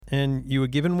and you were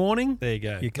given warning, There you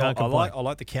go. You can't complain. I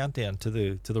like the countdown to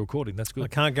the recording. That's good. I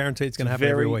can't guarantee it's going to happen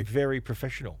every week. Very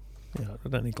professional. Yeah, I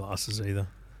don't need glasses either.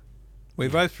 We're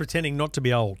both pretending not to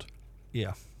be old.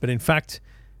 Yeah. But in fact,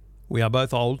 we are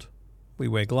both old. We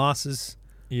wear glasses.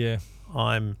 Yeah.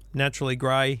 I'm naturally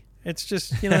grey. It's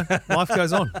just, life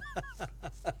goes on.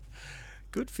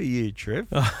 Good for you, Trev.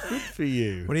 Good for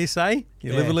you. What do you say?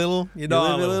 You live a little, you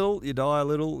die a little. You die a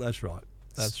little. That's right.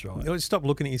 That's right. Stop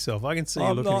looking at yourself. I can see you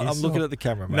looking at yourself. I'm looking at the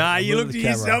camera, mate. Nah, you looked at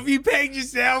yourself. You pegged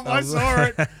yourself. I saw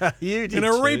it. You did In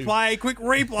a too. replay, quick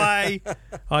replay.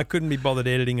 I couldn't be bothered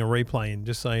editing a replay in,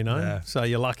 just so you know. Yeah. So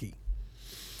you're lucky.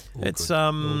 All It's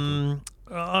good.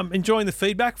 I'm enjoying the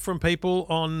feedback from people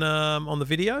on the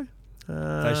video.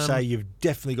 They say you've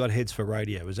definitely got heads for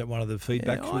radio. Is that one of the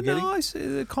feedbacks we're getting? I see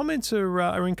the comments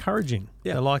are encouraging.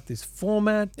 Yeah. They like this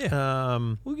format. Yeah.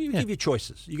 We'll give you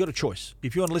choices. You got a choice.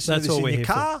 If you want to listen That's to this all in we're your here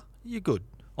car, you're good.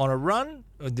 On a run,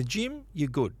 at the gym, you're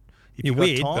good. If You're you've got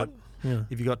weird, time, but, yeah.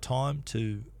 if you've got time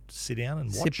to sit down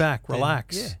and watch, Sit back, then,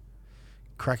 relax. Yeah.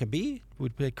 Crack a beer.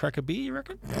 Would be a crack a beer, you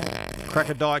reckon? Crack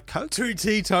a Diet Coke. 2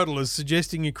 teetotalers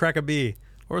suggesting you crack a beer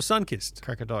or a Sunkist,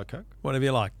 Crack a Diet Coke. whatever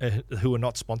you like. Who are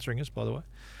not sponsoring us, by the way.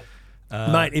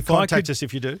 Mate, if contact us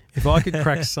if you do. If I could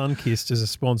crack Sunkist as a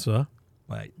sponsor,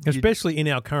 Mate, especially in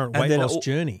our current weight loss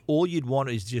journey. All you'd want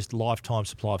is just lifetime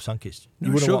supply of Sunkist. No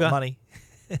You wouldn't sugar. want money.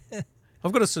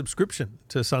 I've got a subscription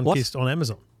to Sunkist on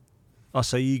Amazon. Oh,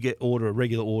 so you get a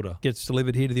regular order. Gets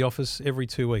delivered here to the office every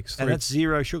 2 weeks. And that's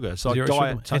zero sugar. It's like Zero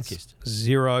diet sugar. Sunkist. It's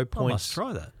 0 I points. must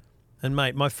try that. And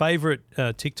mate, my favourite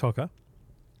TikToker,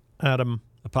 Adam,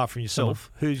 Apart from yourself,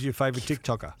 who's your favourite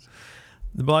TikToker?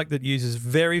 the bloke that uses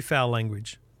very foul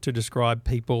language to describe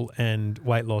people and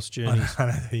weight loss journeys. I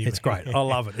know who you It's mean. great. I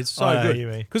love it. It's so I know good who you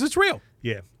mean. because it's real.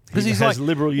 Yeah. Because He he's has like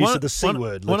liberal use of the C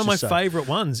word. One of my let's just say. favourite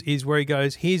ones is where he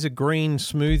goes, "Here's a green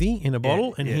smoothie in a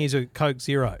bottle, and yeah. here's a Coke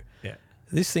Zero. Yeah.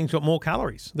 This thing's got more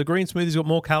calories. The green smoothie's got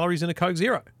more calories than a Coke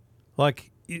Zero.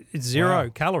 Like it's zero Wow.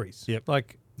 calories. Yep.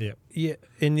 Like Yeah. yeah.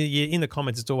 In the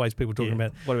comments, it's always people talking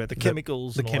about What about the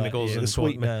chemicals? the and all that? chemicals Yeah, and the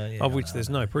sweetener, yeah, of which there's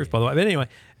no proof, by the way. But anyway,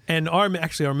 and I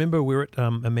remember we were at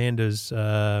Amanda's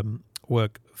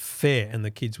work fair, and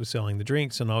the kids were selling the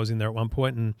drinks, and I was in there at one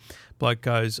point, and bloke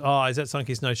goes, "Oh, is that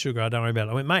Sunkist no sugar? I don't worry about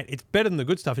it." I went, "Mate, it's better than the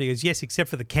good stuff." And he goes, "Yes, except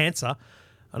for the cancer."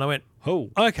 And I went, Oh.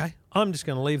 "Okay, I'm just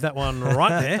going to leave that one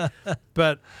right there."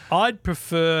 But I'd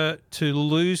prefer to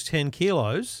lose 10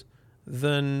 kilos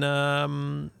than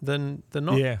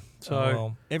not. Yeah. So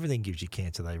Well, everything gives you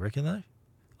cancer, they reckon, though.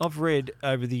 I've read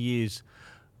over the years,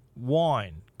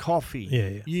 wine,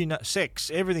 coffee,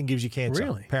 sex, everything gives you cancer.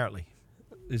 Really? Apparently.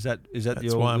 Is that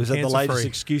That's why I'm the latest cancer-free.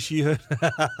 excuse you heard?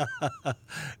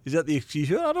 Is that the excuse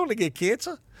you heard? I don't want to get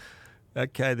cancer.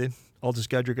 Okay, then. I'll just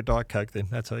go drink a Diet Coke then.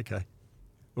 That's okay.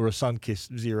 Or a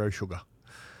Sunkist, zero sugar.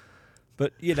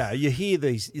 But, you hear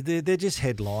these, they're just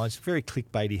headlines, very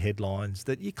clickbaity headlines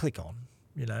that you click on,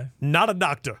 not a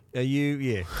doctor. Are you,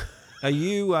 yeah. Are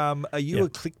you a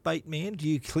clickbait man? Do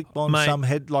you click on Mate, some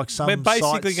head, like some We're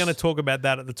basically sites? going to talk about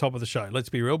that at the top of the show. Let's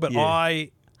be real, but Yeah.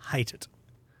 I hate it.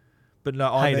 But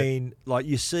no, I Hate it. mean, like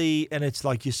you see, and it's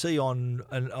like you see on,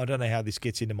 and I don't know how this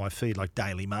gets into my feed, like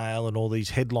Daily Mail and all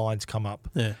these headlines come up,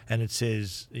 Yeah. and it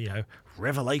says,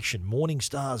 revelation, Morning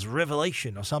Star's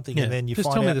revelation or something, Yeah, and then you just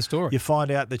find tell me out, the story. You find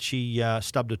out that she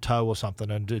stubbed a toe or something,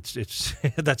 and it's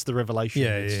that's the revelation.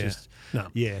 Yeah, it's yeah. just No.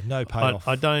 no payoff.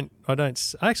 I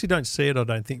actually don't see it, I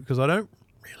don't think, because I don't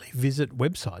really visit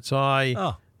websites. I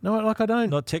don't.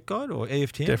 Not Tech Guide or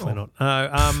EFTM? Definitely not.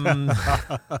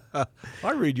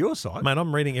 I read your site. Mate,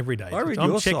 I'm reading every day. I read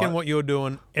I'm your checking site. what you're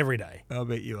doing every day. I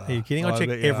bet you are. Are you kidding? I check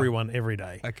bet you are. everyone every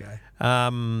day. Okay.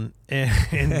 But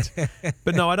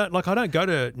no, I don't go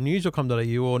to news.com.au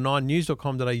or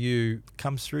 9news.com.au.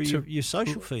 Comes through your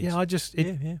social feeds. Yeah,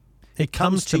 it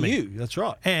comes to me. you. That's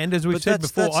right. And as we've But said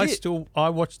before, that's it. I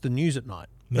watch the news at night.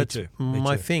 Me That's too.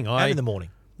 my thing. And in the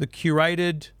morning. The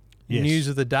curated Yes. news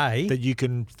of the day. That you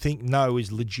can know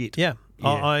is legit. Yeah.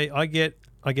 Yeah. I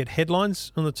get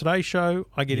headlines on the Today Show.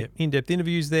 I get in-depth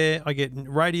interviews there. I get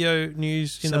radio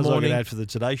news in Sounds the morning. like an ad for the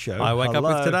Today Show. I wake up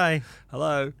with Today.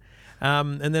 Hello.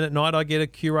 And then at night I get a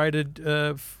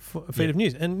curated feed of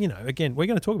news. And, again, we're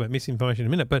going to talk about misinformation in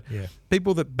a minute, but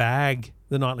people that bag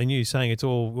the nightly news saying it's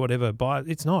all whatever,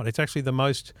 it's not. It's actually the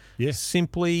most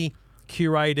simply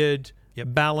curated,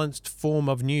 balanced form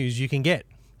of news you can get.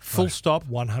 Full stop.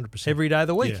 100%. Every day of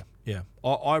the week. Yeah.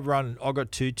 I've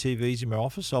got 2 TVs in my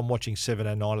office, so I'm watching 7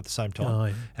 and 9 at the same time. Oh,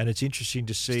 yeah. And it's interesting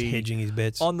to see Just hedging his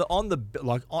bets. on the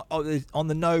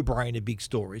no-brainer big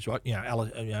stories, right?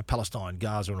 Palestine,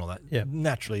 Gaza, and all that. Yeah.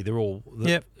 Naturally, they're all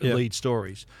the lead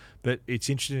stories. But it's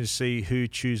interesting to see who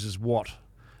chooses what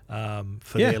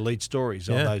for their lead stories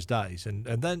on those days. And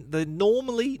then they're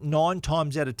normally 9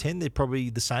 times out of 10, they're probably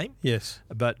the same. Yes.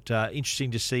 But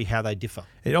interesting to see how they differ.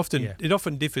 It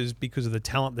often differs because of the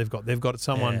talent they've got. They've got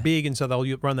someone big, and so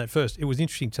they'll run that first. It was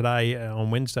interesting today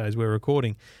on Wednesday as we're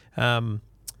recording.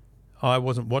 I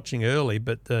wasn't watching early,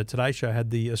 but Today Show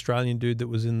had the Australian dude that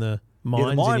was in the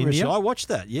mines in India. I watched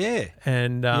that,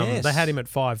 And they had him at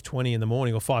 5:20 in the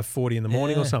morning or 5:40 in the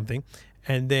morning or something.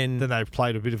 And then they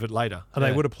played a bit of it later.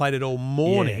 They would have played it all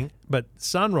morning, but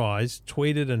Sunrise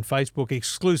tweeted and Facebook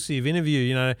exclusive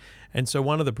interview, and so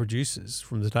one of the producers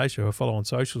from the Today Show, I follow on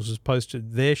socials, has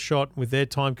posted their shot with their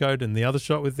time code and the other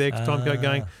shot with their time code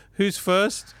going, who's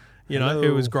first?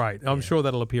 It was great. I'm sure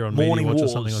that'll appear on Morning Media Watch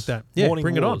Wars. or something like that. Yeah, Morning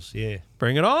bring Wars. it on. Yeah.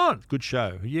 Bring it on. Good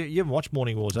show. You haven't watched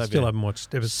Morning Wars, have you? Still haven't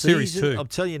watched. It was Series 2. I'll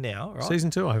tell you now. Right?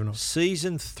 Season 2 I haven't watched.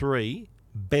 Season 3,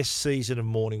 best season of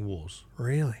Morning Wars.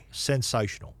 Really?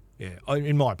 Sensational. Yeah,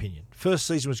 in my opinion. First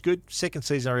season was good. Second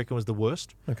season, I reckon, was the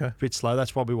worst. Okay. A bit slow.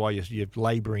 That's probably why you're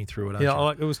labouring through it, aren't Yeah, you?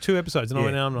 it was 2 episodes, and I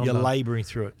went down. You're labouring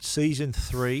through it. Season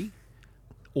 3,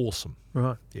 awesome.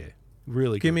 Right. Yeah,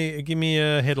 really good. Give me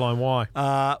a headline. Why?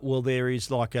 Well, there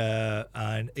is like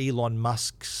an Elon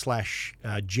Musk /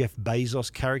 Jeff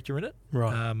Bezos character in it.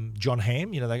 Right. John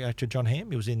Hamm, the actor John Hamm.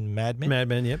 He was in Mad Men. Mad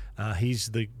Men, yep. He's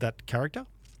that character,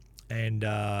 and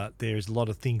there's a lot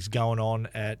of things going on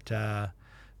at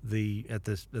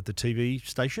the TV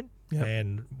station. Yep.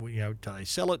 And do they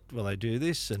sell it? Will they do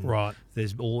this? And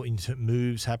there's all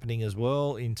moves happening as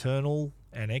well, internal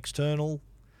and external.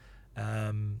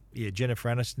 Jennifer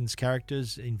Aniston's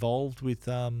character's involved with.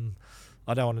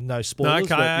 I don't want to know spoilers.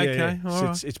 Okay.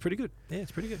 It's pretty good. Yeah,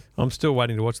 it's pretty good. I'm still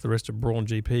waiting to watch the rest of Brawn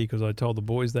GP because I told the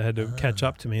boys they had to catch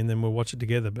up to me, and then we'll watch it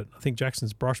together. But I think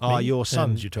Jackson's brushed me. Oh, your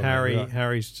sons, you're talking about. Right.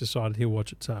 Harry's decided he'll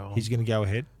watch it, so he's going to go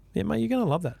ahead. Yeah, mate, you're going to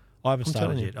love that. I haven't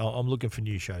started yet. I'm looking for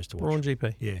new shows to watch. Brawn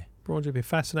GP. Yeah. Brawn GP.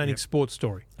 Fascinating sports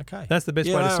story. Okay. That's the best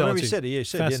way to sell it. You said it.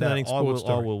 Fascinating sports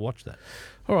story. I will watch that.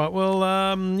 All right.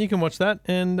 Well, you can watch that,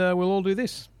 and we'll all do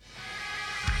this.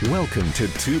 Welcome to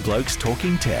Two Blokes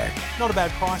Talking Tech. Not a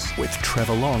bad price. With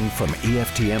Trevor Long from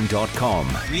EFTM.com.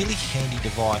 Really handy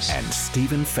device. And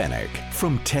Stephen Fennick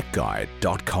from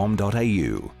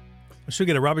TechGuide.com.au. I should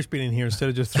get a rubbish bin in here instead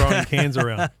of just throwing cans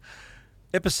around.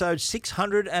 Episode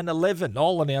 611.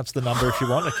 I'll announce the number if you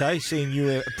want, okay? Seeing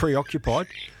you are preoccupied.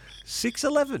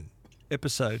 611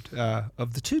 episode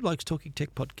of the Two Blokes Talking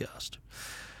Tech podcast.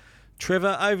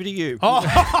 Trevor, over to you.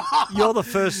 Oh. You're the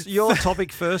first. Your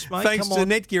topic first, mate. Thanks to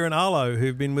Netgear and Arlo,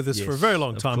 who've been with us for a very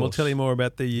long time. We'll tell you more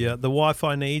about the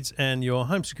Wi-Fi needs and your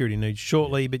home security needs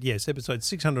shortly. But yes, episode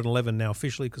 611 now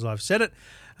officially because I've said it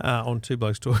on Two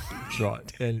Blokes Talking. That's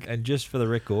right. And just for the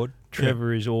record,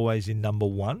 Trevor is always in number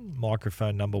 1,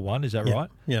 microphone number 1. Is that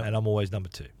right? Yeah. And I'm always number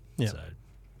 2. Yeah. So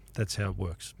that's how it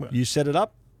works. Well, you set it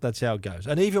up. That's how it goes.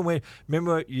 And even when,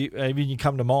 remember, you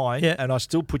come to mine, and I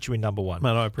still put you in number 1.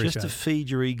 Man, I appreciate it. Just to feed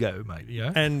your ego, mate.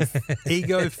 Yeah. And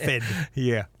ego fed.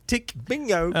 Yeah. Tick.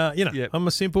 Bingo. I'm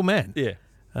a simple man. Yeah.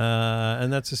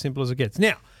 And that's as simple as it gets.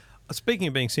 Now, speaking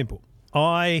of being simple,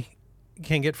 I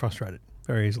can get frustrated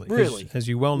very easily. Really? As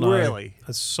you well know. Really?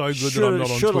 It's so good that I'm not on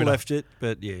Twitter. Should have left it,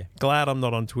 but yeah. Glad I'm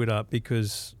not on Twitter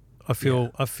because I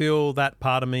feel that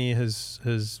part of me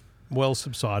has well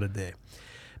subsided there.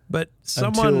 But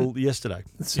until yesterday,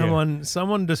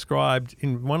 someone described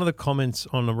in one of the comments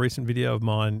on a recent video of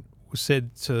mine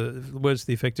said to words to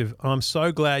the effect of, "I'm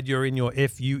so glad you're in your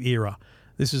FU era.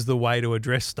 This is the way to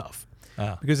address stuff."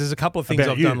 Because there's a couple of things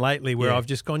I've done lately where I've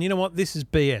just gone, you know what, this is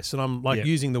BS, and I'm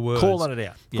using the words, calling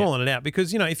it out,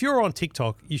 because if you're on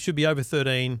TikTok, you should be over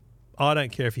 13. I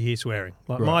don't care if you hear swearing.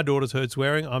 My daughter's heard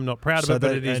swearing. I'm not proud of it,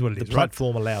 but it is what it is. The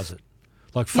platform allows it.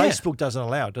 Like Facebook doesn't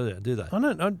allow it, do they? I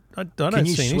don't. Can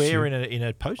you swear in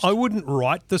a post? I wouldn't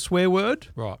write the swear word,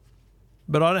 right?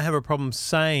 But I don't have a problem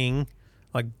saying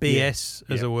like BS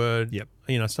as a word. Yep.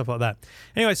 Stuff like that.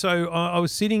 Anyway, so I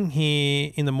was sitting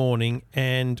here in the morning,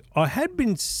 and I had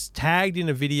been tagged in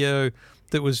a video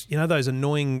that was those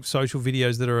annoying social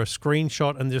videos that are a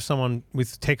screenshot and just someone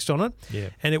with text on it.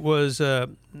 Yeah. And it was a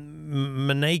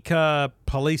Maneka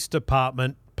Police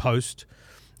Department post.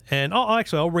 And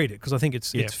I'll read it because I think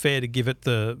it's fair to give it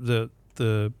the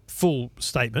full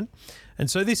statement.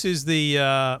 And so this is the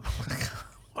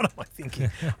what am I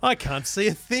thinking? I can't see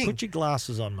a thing. Put your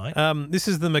glasses on, mate. This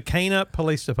is the Makina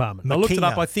Police Department. I looked it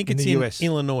up. I think it's in US.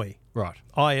 Illinois. Right.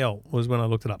 IL was when I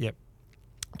looked it up. Yep.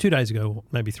 2 days ago,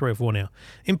 maybe 3 or 4 now.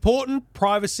 Important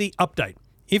privacy update.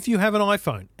 If you have an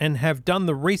iPhone and have done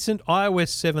the recent iOS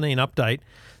 17 update,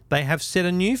 they have set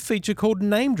a new feature called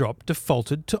Name Drop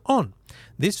defaulted to on.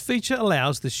 This feature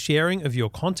allows the sharing of your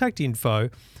contact info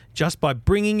just by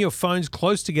bringing your phones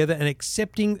close together and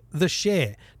accepting the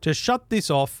share. To shut this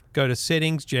off, go to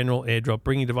Settings, General, AirDrop,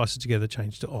 bringing devices together,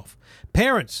 change to off.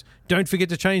 Parents, don't forget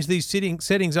to change these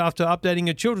settings after updating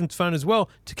your children's phone as well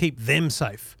to keep them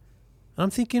safe. I'm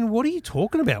thinking, what are you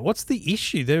talking about? What's the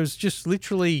issue? There's just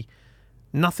literally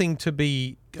nothing to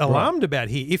be alarmed about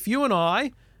here. If you and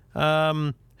I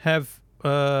have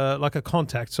like a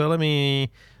contact, so let me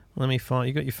find.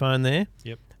 You got your phone there?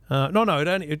 Yep. No,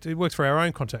 it works for our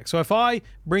own contact. So if I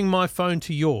bring my phone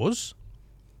to yours,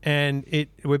 and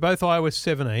we're both iOS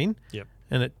 17, Yep.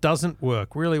 and it doesn't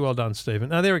work. Really well done, Stephen.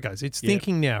 Now there it goes. It's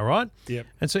thinking now, right? Yep.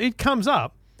 And so it comes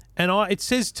up, and it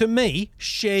says to me,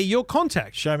 share your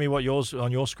contact. Show me what yours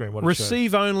on your screen. What it shows.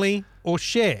 Receive only or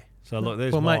share. So look,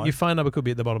 there's well, mine. mate, your phone number could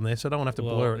be at the bottom there, so I don't want to have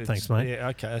to blur it. Thanks, mate. Yeah,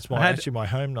 okay, that's actually my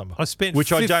home number. I spent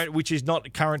which is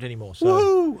not current anymore. So.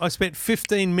 Woo! I spent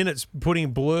 15 minutes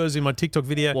putting blurs in my TikTok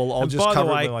video. Well, I'll just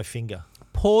cover it with my finger.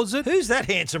 Pause it. Who's that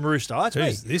handsome rooster? That's me.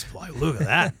 Who's this bloke? Look at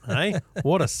that, hey?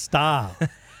 What a star.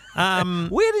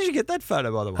 Where did you get that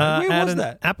photo, by the way? Where at was an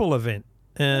that? Apple event,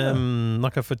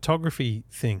 like a photography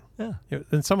thing. Yeah.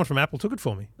 And someone from Apple took it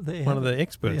for me. One of the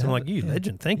experts. I'm like, you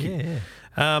legend, thank you.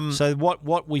 Yeah. So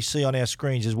what we see on our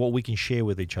screens is what we can share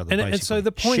with each other, basically. And so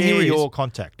the point share here is your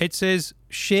contact. It says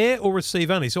share or receive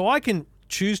only. So I can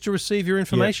choose to receive your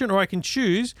information, or I can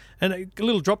choose, and a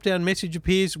little drop-down message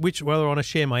appears, whether I want to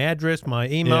share my address, my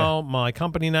email, my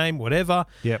company name, whatever.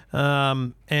 Yep.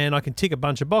 And I can tick a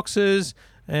bunch of boxes,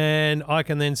 and I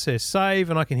can then say save,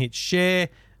 and I can hit share,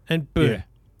 and boom.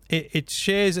 Yeah. It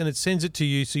shares and it sends it to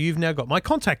you, so you've now got my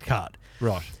contact card.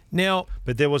 Right. Now,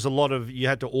 but there was a lot of, you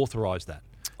had to authorise that.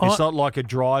 It's not like a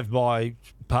drive-by.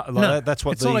 That's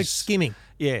what it's not like skimming.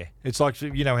 Yeah, it's like,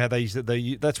 you know how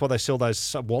that's why they sell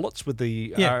those wallets with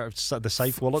the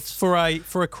safe wallets. For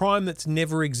a crime that's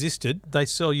never existed, they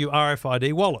sell you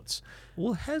RFID wallets.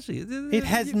 Well, has it? It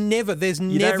has never. There's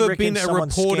never been a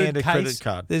reported case. Credit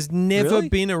card. There's never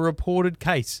been a reported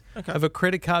case of a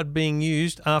credit card being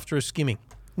used after a skimming.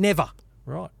 Never.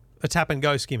 Right. A tap and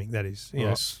go skimming, that is. You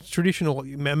know, traditional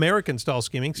American style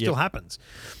skimming still happens.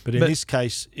 But in this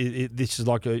case, this is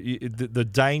like the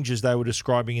dangers they were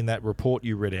describing in that report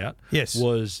you read out. Yes.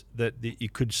 Was that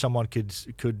someone could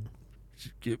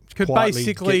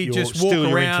basically just walk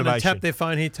around and tap their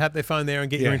phone here, tap their phone there,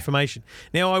 and get your information.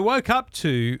 Now, I woke up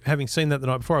to, having seen that the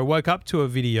night before, I woke up to a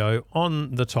video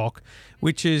on the talk,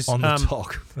 which is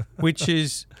which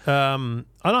is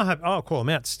I'll call them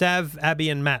out. Stav,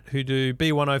 Abby, and Matt, who do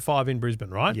B105 in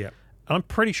Brisbane, right? Yeah. I'm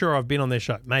pretty sure I've been on their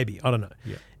show. Maybe, I don't know.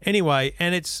 Yeah. Anyway,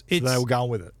 and it's so they were going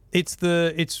with it.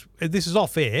 This is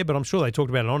off air, but I'm sure they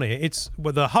talked about it on air. It's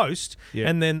with the host,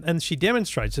 and she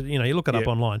demonstrates it. You know, you look it up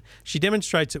online. She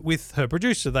demonstrates it with her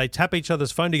producer. They tap each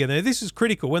other's phone together. Now, this is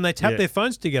critical. When they tap their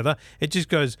phones together, it just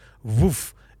goes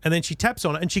woof, and then she taps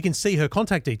on it, and she can see her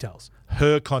contact details.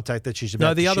 Her contact that she's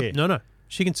about to share. No.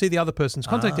 She can see the other person's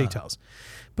contact details.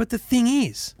 But the thing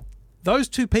is, those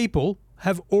two people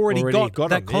have already got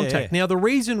that contact. Now, the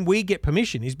reason we get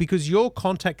permission is because your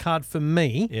contact card for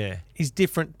me is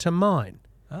different to mine.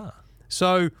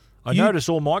 So I notice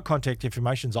all my contact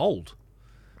information's old.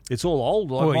 It's all old.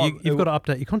 You've got to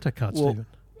update your contact card, Stephen.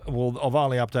 Well, I've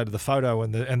only updated the photo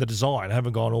and the design. I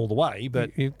haven't gone all the way,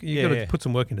 but you've got to put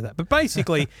some work into that. But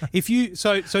basically, if you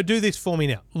so do this for me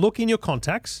now. Look in your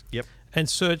contacts, and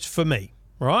search for me.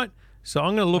 Right. So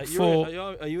I'm going to look for.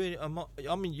 Are you in?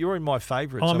 I mean, you're in my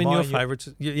favourites. I'm in your favourites.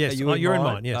 Yes, you're in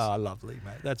mine. Yes. Oh, lovely,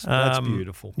 mate. That's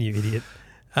beautiful. You idiot.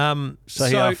 So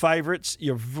here are favourites.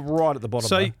 You're right at the bottom.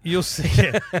 So you'll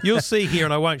see. You'll see here,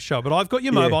 and I won't show. But I've got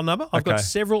your mobile number. I've got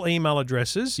several email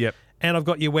addresses. Yep. And I've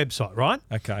got your website. Right.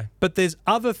 Okay. But there's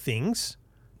other things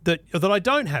that I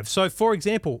don't have. So, for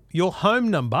example, your home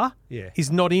number is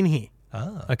not in here.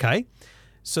 Okay.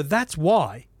 So that's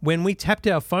why when we tapped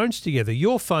our phones together,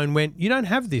 your phone went, you don't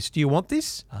have this. Do you want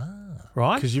this?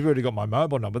 Right? Because you've already got my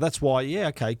mobile number. That's why,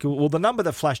 okay, cool. Well, the number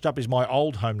that flashed up is my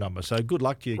old home number, so good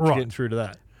luck to you getting through to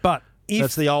that. But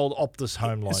that's the old Optus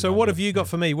home line. So number. What have you got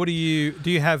for me? What do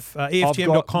you have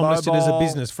EFTM.com listed as a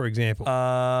business, for example?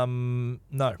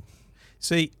 No.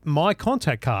 See, my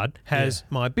contact card has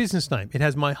my business name. It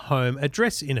has my home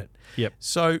address in it. Yep.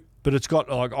 So... But it's got,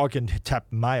 like, I can tap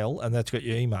mail, and that's got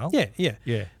your email.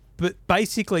 Yeah. But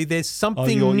basically, there's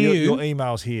something new. Your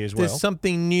email's here as well. There's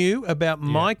something new about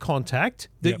my contact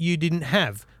that you didn't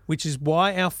have, which is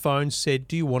why our phone said,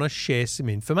 do you want to share some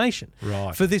information?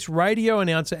 Right. For this radio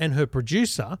announcer and her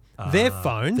producer, their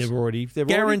phones, they've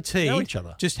guaranteed, know each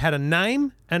other. Just had a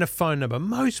name and a phone number.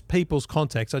 Most people's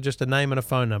contacts are just a name and a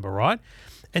phone number, right?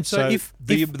 And so if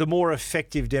the more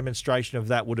effective demonstration of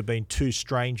that would have been two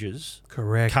strangers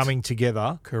correct coming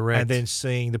together correct and then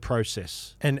seeing the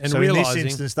process. And so realizing, in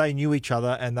this instance, they knew each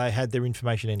other and they had their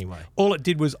information anyway. All it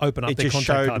did was open up their contact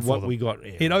card for them. It just showed what we got.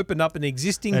 Yeah. It opened up an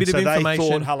existing and bit so of information. They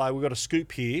thought, hello, we've got a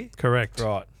scoop here. Correct.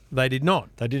 Right. They did not.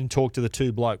 They didn't talk to the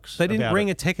two blokes. They didn't bring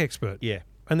a tech expert. Yeah.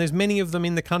 And there's many of them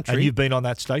in the country. And you've been on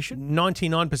that station?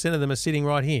 99% of them are sitting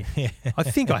right here. I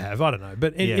think I have. I don't know.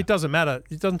 But it doesn't matter.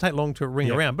 It doesn't take long to ring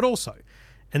around. But also,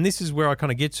 and this is where I kind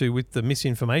of get to with the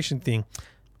misinformation thing,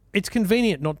 it's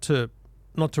convenient not to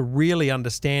really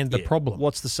understand the problem.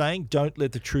 What's the saying? Don't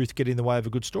let the truth get in the way of a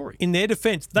good story. In their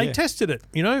defense, they tested it.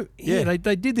 You know,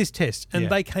 they did this test and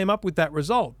they came up with that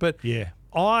result. But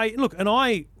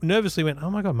I nervously went, oh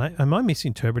my God, mate, am I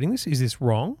misinterpreting this? Is this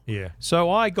wrong? Yeah. So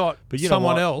I got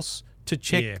someone else to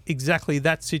check exactly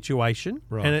that situation,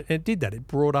 and it did that. It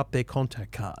brought up their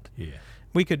contact card. Yeah.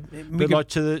 Like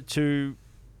to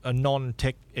a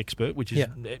non-tech expert, which is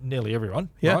nearly everyone,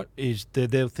 right? Is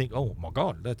they'll think, oh my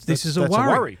God, this is a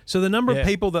worry. So the number of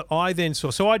people that I then saw,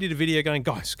 so I did a video going,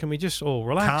 guys, can we just all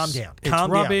relax? Calm down.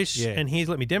 It's rubbish, and here's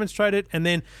let me demonstrate it. And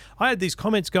then I had these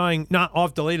comments going, no,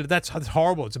 I've deleted it. That's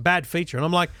horrible. It's a bad feature. And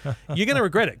I'm like, you're going to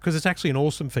regret it because it's actually an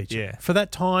awesome feature for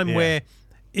that time where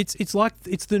it's like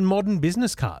it's the modern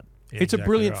business card. Yeah, it's a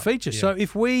brilliant feature. Yeah. So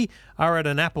if we are at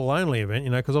an Apple-only event,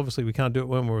 because obviously we can't do it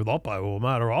when we're with Oppo or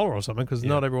Motorola or something because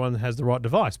not everyone has the right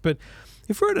device. But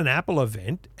if we're at an Apple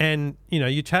event and,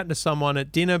 you're chatting to someone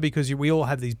at dinner because we all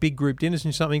have these big group dinners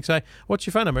and something, say, what's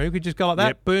your phone number? You could just go like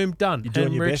that, boom, done. You're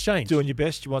doing your best. Exchange. Doing your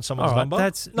best. You want someone's number?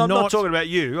 I'm not talking about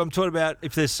you. I'm talking about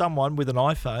if there's someone with an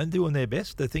iPhone doing their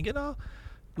best, they're thinking,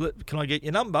 can I get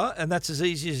your number? And that's as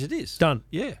easy as it is. Done.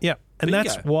 Yeah. Yeah. And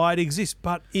that's why it exists.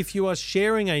 But if you are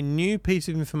sharing a new piece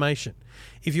of information,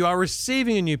 if you are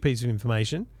receiving a new piece of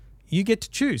information, you get to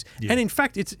choose. Yeah. And in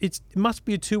fact, it must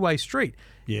be a two-way street.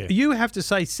 Yeah. You have to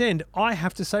say send, I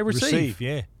have to say receive. Receive,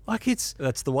 yeah.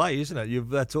 That's the way, isn't it?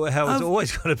 That's how it's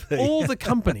always got to be. All the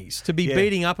companies to be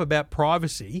beating up about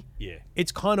privacy. Yeah.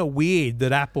 It's kind of weird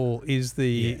that Apple is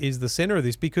the center of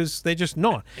this because they're just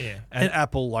not. Yeah. And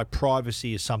Apple, like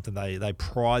privacy, is something they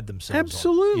pride themselves on.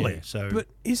 Absolutely. Yeah, but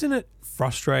isn't it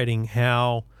frustrating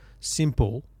how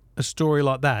simple a story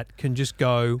like that can just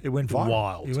go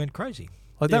wild? It went crazy.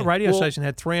 Like that radio station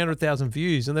had 300,000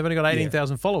 views and they've only got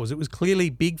 18,000 followers. It was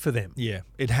clearly big for them. Yeah.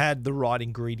 It had the right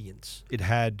ingredients. It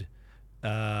had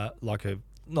not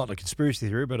a conspiracy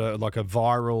theory, but like a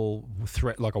viral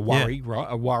threat, like a worry, right?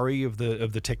 A worry of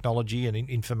the technology and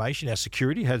information. Our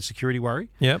security had a security worry.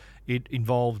 Yep. It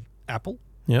involved Apple.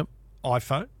 Yep.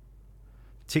 iPhone.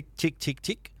 Tick, tick, tick,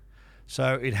 tick.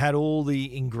 So it had all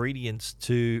the ingredients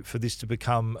for this to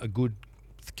become a good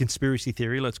conspiracy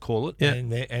theory, let's call it,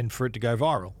 and for it to go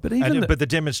viral. But but the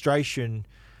demonstration,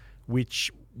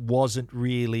 which wasn't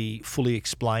really fully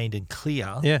explained and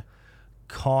clear,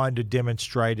 kind of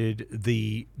demonstrated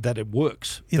that it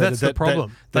works. Yeah, that's the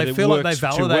problem. They feel like they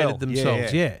validated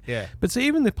themselves. Yeah. But see,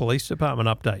 even the police department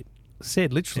update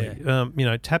said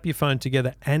literally, tap your phone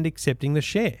together and accepting the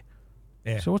share.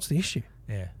 Yeah. So what's the issue?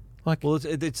 Yeah.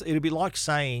 It'd be like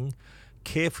saying,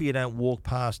 careful you don't walk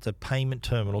past a payment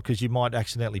terminal because you might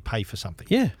accidentally pay for something.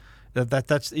 Yeah. Isn't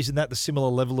that the similar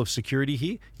level of security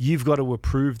here? You've got to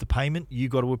approve the payment.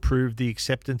 You've got to approve the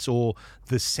acceptance or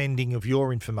the sending of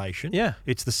your information. Yeah.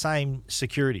 It's the same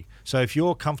security. So if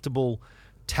you're comfortable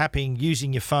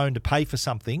using your phone to pay for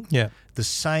something, the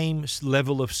same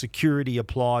level of security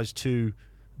applies to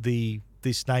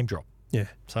this name drop. Yeah.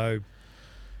 So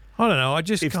I don't know. I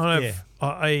just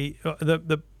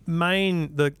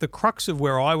the crux of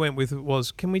where I went with it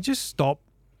was, can we just stop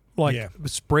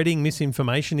spreading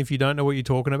misinformation if you don't know what you're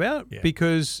talking about? Yeah.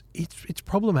 Because it's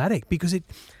problematic because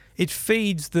it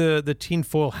feeds the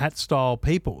tinfoil hat style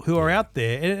people who are out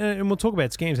there, and we'll talk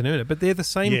about scams in a minute, but they're the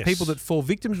same people that fall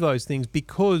victim to those things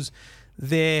because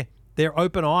they're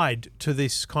open-eyed to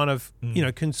this kind of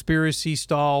conspiracy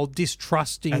style,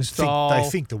 distrusting style. They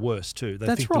think the worst too.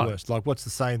 They think the worst. Like what's the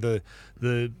saying? The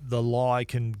lie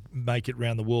can make it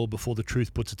round the world before the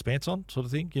truth puts its pants on, sort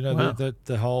of thing.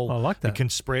 The whole. I like that. It can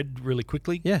spread really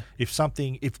quickly. Yeah.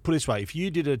 Put it this way, if you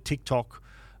did a TikTok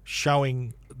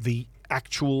showing the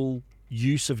actual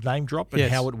use of name drop and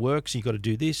how it works, you got to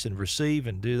do this and receive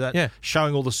and do that. Yeah.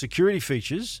 Showing all the security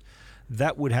features.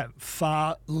 That would have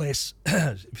far less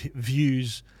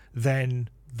views than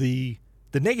the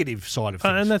negative side of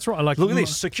things. And that's right. Like, look at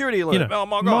this security alert. Oh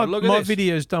my God! Look at this. My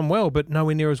video's done well, but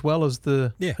nowhere near as well as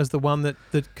the one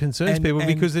that concerns people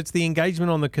because it's the engagement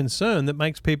on the concern that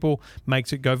makes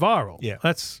it go viral. Yeah,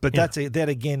 that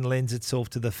again lends itself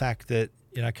to the fact that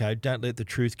okay, don't let the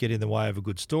truth get in the way of a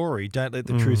good story. Don't let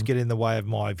the truth get in the way of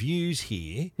my views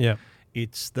here. Yeah.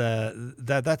 It's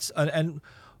that's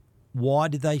why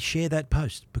did they share that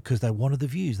post? Because they wanted the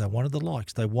views, they wanted the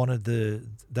likes, they wanted the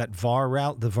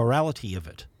virality of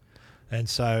it. And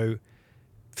so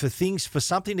for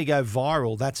something to go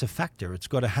viral, that's a factor. It's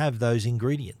got to have those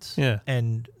ingredients. Yeah.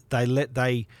 And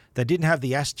they didn't have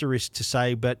the asterisk to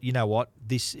say, but you know what,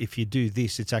 this, if you do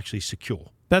this, it's actually secure.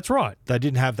 That's right. They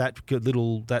didn't have that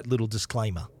little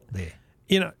disclaimer there.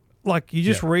 You know, like you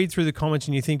just read through the comments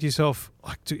and you think to yourself,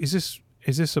 like, is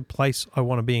this a place I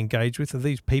want to be engaged with? Are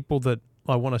these people that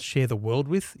I want to share the world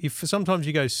with? If sometimes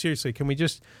you go, seriously, can we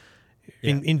just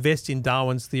invest in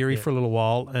Darwin's theory for a little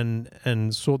while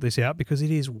and sort this out? Because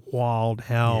it is wild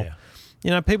how,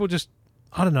 people just,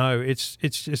 I don't know. It's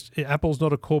just Apple's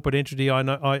not a corporate entity.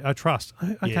 I trust.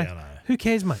 Okay, I know. Who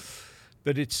cares, mate?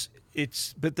 But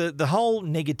but the whole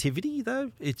negativity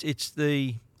though. It's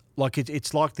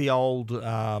like the old.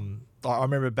 I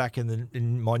remember back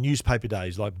in my newspaper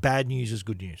days, like bad news is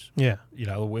good news. Yeah.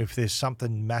 If there's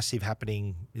something massive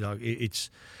happening, you're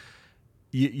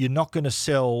not going to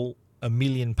sell 1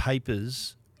 million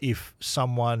papers if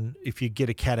you get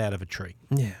a cat out of a tree.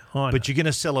 Yeah, I know. But you're going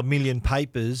to sell 1 million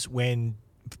papers when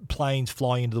planes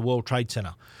fly into the World Trade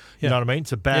Center. You know what I mean?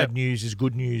 So bad news is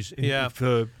good news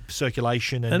for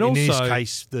circulation, and in also, this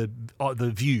case, the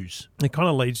views. It kind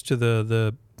of leads to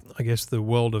the I guess the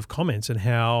world of comments and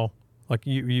how. Like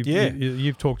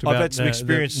you've talked about. I've had some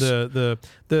experience. The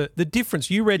difference.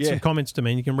 You read some comments to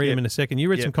me, and you can read them in a second. You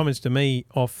read some comments to me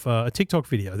off a TikTok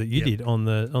video that you did on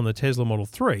the Tesla Model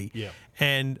 3,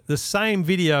 and the same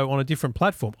video on a different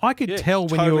platform. I could tell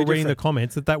when you were reading the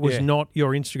comments that was not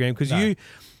your Instagram, because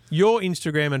your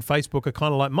Instagram and Facebook are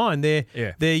kind of like mine. They're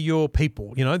your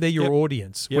people, they're your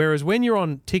audience. Whereas when you're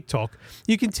on TikTok,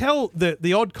 you can tell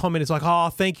the odd comment is like, oh,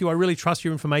 thank you, I really trust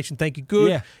your information, thank you,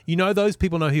 good. Yeah. Those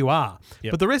people know who you are.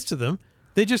 Yep. But the rest of them,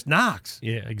 they're just narcs.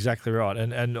 Yeah, exactly right.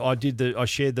 And I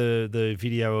shared the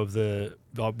video of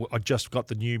I just got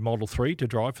the new Model 3 to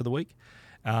drive for the week.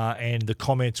 And the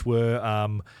comments were,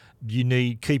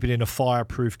 keep it in a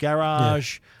fireproof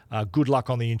garage. Good luck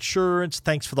on the insurance.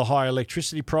 Thanks for the high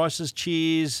electricity prices.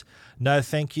 Cheers. No,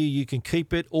 thank you. You can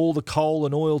keep it. All the coal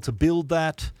and oil to build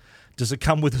that. Does it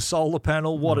come with a solar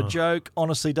panel? What a joke.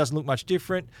 Honestly, doesn't look much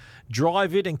different.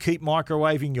 Drive it and keep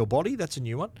microwaving your body. That's a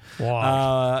new one.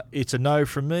 Wow. It's a no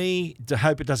from me. To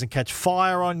hope it doesn't catch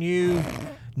fire on you.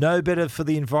 No better for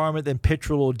the environment than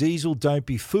petrol or diesel. Don't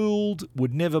be fooled.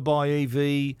 Would never buy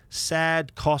EV.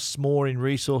 Sad. Costs more in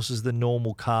resources than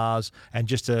normal cars. And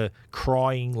just a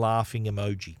crying, laughing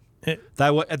emoji.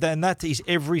 And that is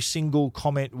every single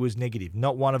comment was negative.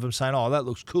 Not one of them saying, "Oh, that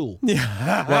looks cool."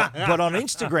 But on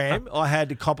Instagram, I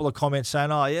had a couple of comments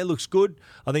saying, "Oh, yeah, looks good."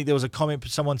 I think there was a comment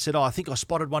someone said, "Oh, I think I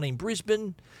spotted one in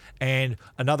Brisbane," and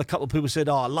another couple of people said,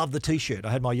 "Oh, I love the T-shirt."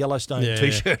 I had my Yellowstone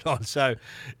T-shirt on. So,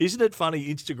 isn't it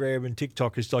funny? Instagram and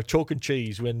TikTok is like chalk and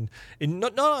cheese. When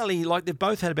not only like they've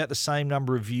both had about the same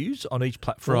number of views on each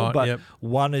platform, but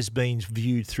one has been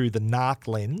viewed through the narc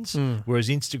lens, whereas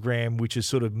Instagram, which is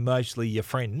sort of mostly your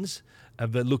friends,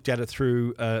 have looked at it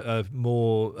through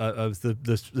more of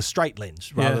the straight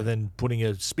lens rather than putting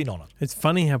a spin on it. It's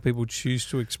funny how people choose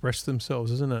to express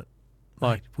themselves, isn't it?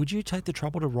 Like, mate, would you take the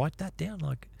trouble to write that down?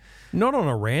 Like, not on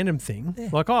a random thing. Yeah.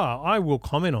 Like, I will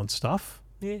comment on stuff.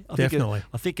 Yeah, definitely.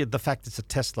 I think the fact it's a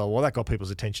Tesla, well, that got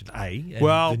people's attention.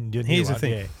 Well, here's the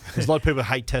thing. Yeah. There's a lot of people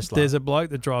who hate Tesla. There's a bloke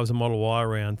that drives a Model Y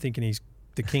around thinking he's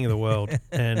the king of the world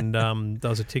and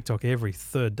does a TikTok every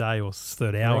third day or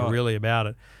third hour really about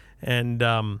it. And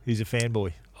he's a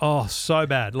fanboy. Oh, so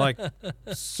bad. Like,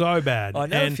 so bad. I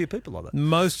know a few people like that.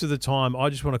 Most of the time, I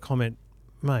just want to comment,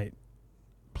 mate,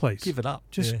 please. Give it up.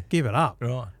 Just give it up.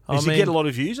 Right. Does he get a lot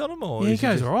of views on him? Or he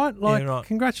goes, all right. Like,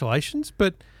 congratulations.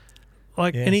 But,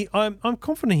 like, and I'm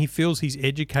confident he feels he's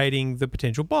educating the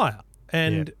potential buyer.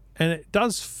 And it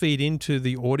does feed into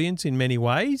the audience in many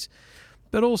ways.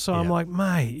 But also, I'm like,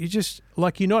 mate,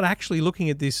 you're not actually looking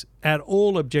at this at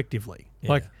all objectively. Yeah.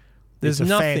 Like, there's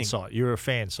nothing. Fan site. You're a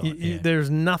fan site. There's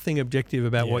nothing objective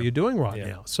about what you're doing right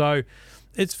now. So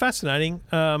it's fascinating.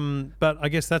 But I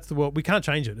guess that's the world. We can't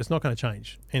change it. It's not going to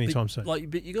change anytime soon.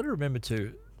 But you got to remember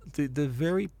too, the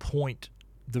very point,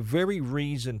 the very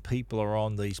reason people are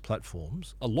on these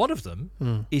platforms, a lot of them,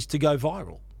 is to go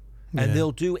viral, and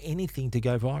they'll do anything to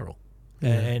go viral,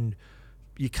 and.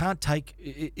 You can't take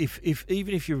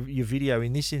even if your video,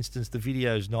 in this instance, the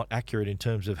video is not accurate in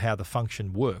terms of how the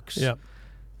function works. Yeah,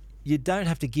 you don't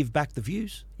have to give back the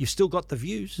views. You've still got the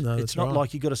views. No, it's not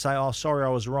like you got to say, "Oh, sorry, I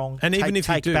was wrong." And even if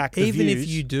you do, back the even views. if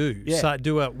you do, so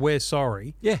do a "we're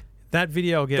sorry." Yeah, that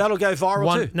video will get... That'll go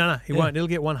viral too. No, it won't. It'll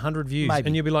get 100 views. Maybe,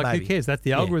 and you'll be like, maybe. who cares? That's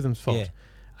the algorithm's fault. Yeah.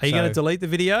 Are you going to delete the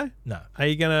video? No. Are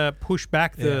you going to push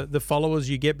back the followers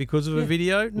you get because of a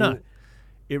video? No. Well,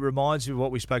 it reminds me of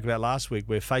what we spoke about last week,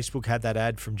 where Facebook had that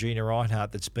ad from Gina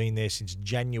Reinhart that's been there since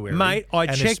January. Mate, I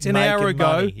and checked it's an hour making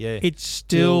ago. money. Yeah. It's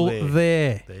still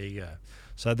there. There you go.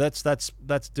 So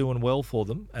that's doing well for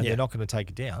them, and they're not going to take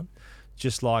it down.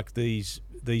 Just like these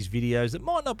videos that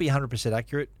might not be 100%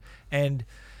 accurate. And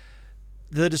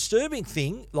the disturbing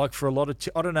thing, like for a lot of,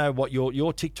 I don't know what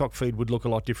your TikTok feed would look a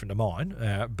lot different to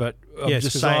mine, but I'm yes,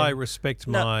 just because saying, I respect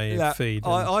my feed.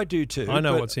 I do too. I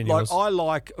know what's in yours. I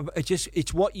like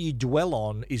it's what you dwell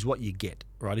on is what you get,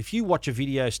 right? If you watch a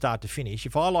video start to finish,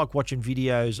 if I like watching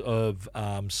videos of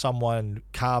someone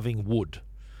carving wood,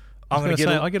 I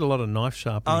get a lot of knife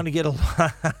sharpening. I'm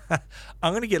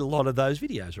going to get a lot of those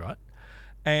videos, right?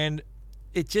 And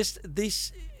it just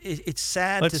it's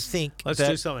sad to think. Let's that,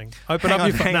 do something. Open up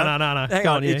your phone. No. Hang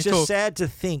Go on. on. It's just sad to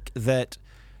think that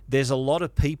there's a lot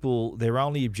of people. Their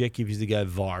only objective is to go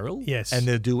viral. Yes, and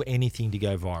they'll do anything to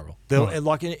go viral. They'll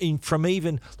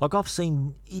I've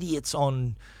seen idiots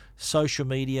on social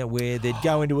media where they'd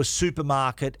go into a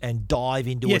supermarket and dive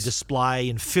into a display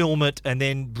and film it and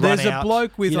then run There's out. a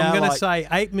bloke with, I'm going to say,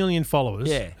 8 million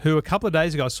followers who a couple of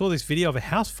days ago I saw this video of a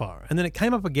house fire and then it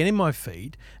came up again in my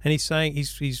feed and he's saying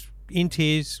he's in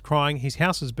tears, crying, his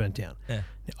house is burnt down. Yeah.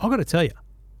 Now, I've got to tell you,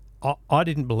 I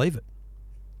didn't believe it.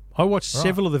 I watched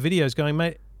several of the videos going,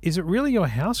 mate, is it really your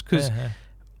house? Because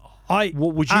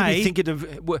would you be thinking of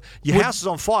your house is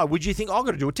on fire? Would you think I've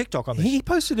got to do a TikTok on this? He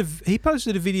posted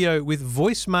a video with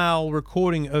voicemail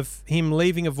recording of him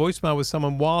leaving a voicemail with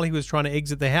someone while he was trying to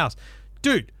exit the house.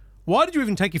 Dude, why did you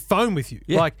even take your phone with you?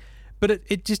 Yeah. But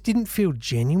it just didn't feel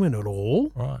genuine at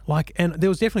all. Right. And there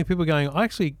was definitely people going, I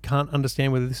actually can't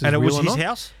understand whether this is real or not. And it was his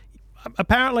house?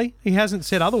 Apparently, he hasn't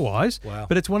said otherwise. Wow.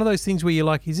 But it's one of those things where you're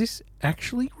like, is this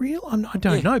actually real? I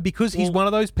don't know, because he's one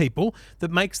of those people that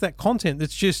makes that content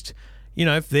that's just,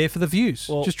 there for the views,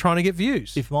 just trying to get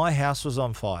views. If my house was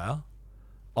on fire,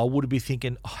 I would be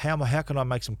thinking, how can I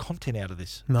make some content out of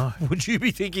this? No. Would you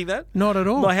be thinking that? Not at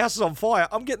all. My house is on fire.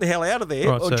 I'm getting the hell out of there.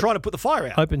 Right, I'm trying to put the fire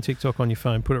out. Open TikTok on your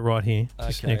phone. Put it right here,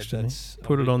 just next to me.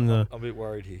 Put it on the... I'm a bit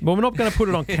worried here. Well, we're not going to put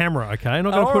it on camera, okay? I'm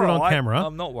not going to put it on camera.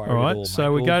 I'm not worried all right? at all, So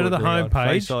mate. we go to the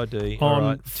Face homepage ID.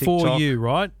 on For You,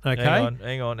 right? Okay.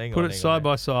 Hang on. Put it side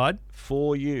by side.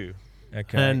 For You.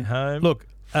 Okay. And home. look...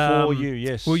 For You,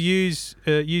 yes. We'll use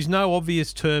no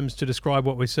obvious terms to describe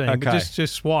what we're seeing, but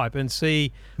just swipe and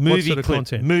see what sort of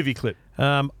content. Movie clip.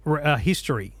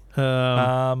 History.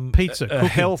 Pizza. Cooking.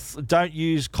 Health. Don't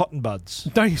use cotton buds.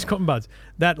 Don't use cotton buds.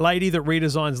 That lady that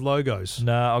redesigns logos.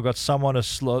 No, I've got someone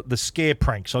the scare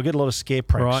pranks. I get a lot of scare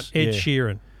pranks. Right. Ed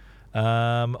Sheeran.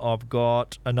 I've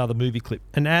got another movie clip.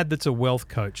 An ad that's a wealth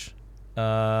coach.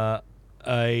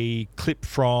 A clip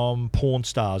from Porn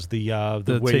Stars, the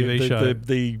TV show,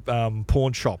 the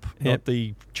pawn shop, not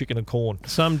the chicken and corn.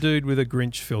 Some dude with a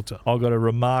Grinch filter. I got a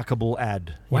remarkable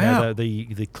ad. Wow, the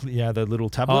little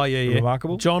tablet. Oh yeah.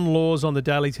 Remarkable. John Laws on the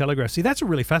Daily Telegraph. See, that's a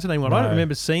really fascinating one. No. I don't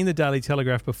remember seeing the Daily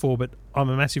Telegraph before, but I'm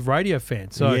a massive radio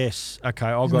fan. So yes, okay.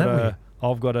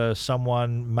 I've got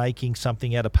someone making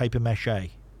something out of paper mache.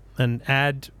 An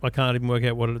ad, I can't even work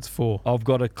out what it's for. I've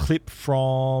got a clip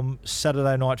from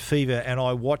Saturday Night Fever, and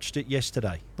I watched it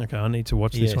yesterday. Okay, I need to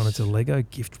watch this one. It's a Lego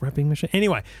gift wrapping machine.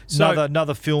 Anyway, so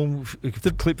another film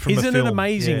clip from isn't it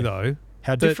amazing though?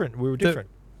 How different we were different.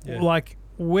 Like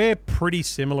we're pretty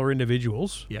similar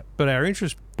individuals, but our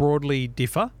interests broadly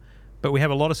differ. But we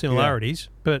have a lot of similarities.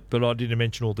 But I didn't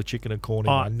mention all the chicken and corn.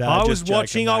 I was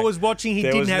watching. He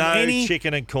didn't have any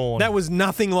chicken and corn. That was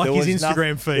nothing like his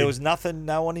Instagram feed. There was nothing.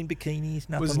 No one in bikinis.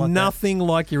 Nothing. It was nothing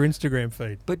like your Instagram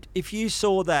feed. But if you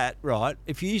saw that, right?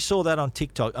 If you saw that on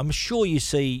TikTok, I'm sure you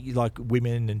see like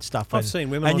women and stuff. I've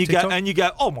seen women on TikTok. And you go,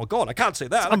 oh my god, I can't see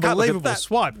that. It's unbelievable.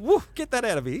 Swipe. Woo, get that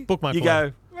out of here. Book my You phone.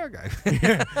 go.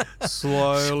 Okay.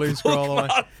 Slowly scroll away.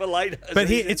 For later. But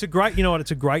here, it's a great. You know what?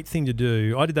 It's a great thing to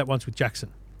do. I did that once with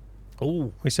Jackson.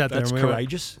 Oh, we sat there. That's and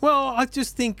courageous. Well, I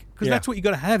just think because that's what you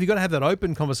got to have. You got to have that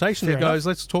open conversation that goes,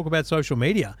 "Let's talk about social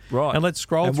media, right? And let's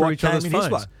scroll through each other's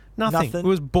phones." Nothing. It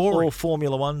was boring. All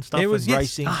Formula One stuff. It was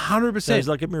racing. 100%. So it's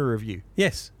like a mirror review.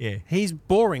 Yes. Yeah. He's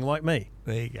boring like me.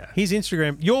 There you go. His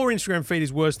Instagram, your Instagram feed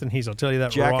is worse than his. I'll tell you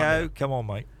that. Jacko, right now. come on,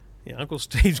 mate. Yeah, Uncle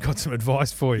Steve's got some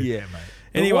advice for you. Yeah, mate.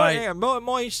 Anyway,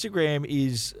 my Instagram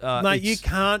is. No, you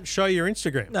can't show your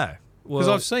Instagram. No, because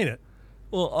I've seen it.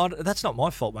 Well, that's not my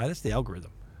fault, mate. That's the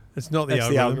algorithm. It's not the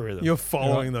algorithm. You're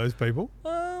following those people.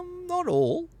 Not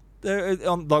all.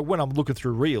 Like when I'm looking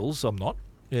through reels, I'm not.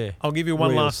 Yeah. I'll give you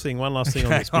one Reels. last thing on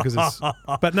this because it's.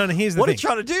 But no, here's the What are thing. you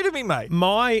trying to do to me, mate?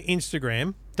 My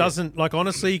Instagram doesn't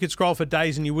honestly. You could scroll for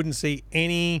days and you wouldn't see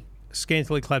any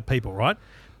scantily clad people, right?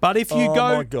 But if you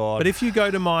my God. but if you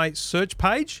go to my search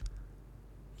page,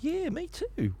 Yeah, me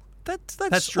too. That's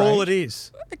that's all it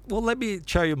is. Well, let me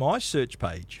show you my search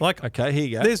page. Like, okay, here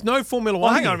you go. There's no Formula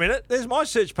Well, One. hang on a here. minute. There's my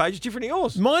search page. It's different to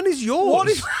yours. Mine is yours.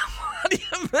 What do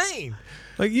you mean?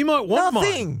 Like you might want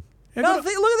Nothing. mine.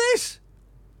 Nothing. Look at this.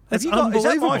 That's Is that my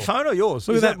unbelievable. phone or yours?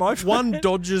 Look Is at that my phone? one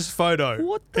Dodgers photo.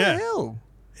 What the Yeah. hell?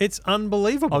 It's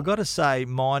unbelievable. I've got to say,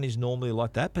 mine is normally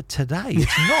like that, but today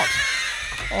it's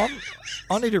not.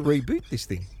 I need to reboot this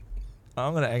thing.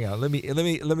 I'm gonna hang on. Let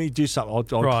me do something.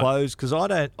 I'll Right. close because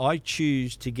I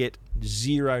choose to get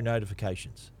 0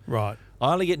 notifications. Right.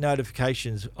 I only get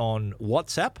notifications on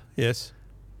WhatsApp, Yes.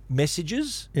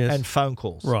 messages, Yes. and phone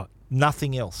calls. Right.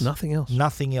 Nothing else. Nothing else.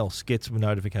 Nothing else gets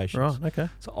notifications. Right. Okay.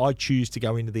 So I choose to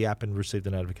go into the app and receive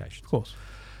the notifications. Of course.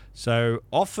 So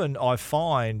often I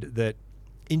find that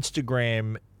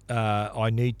Instagram, I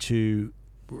need to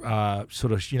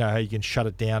sort of, how you can shut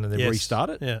it down and then Yes. restart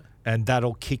it. Yeah. And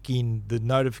that'll kick in the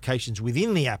notifications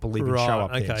within the app will even Right, show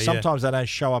up there. okay, yeah. Sometimes they don't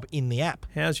show up in the app.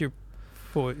 How's your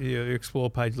Explore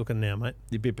page looking now, mate?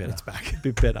 A bit better. It's back.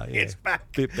 Bit better, yeah. It's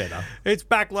back. Bit better. It's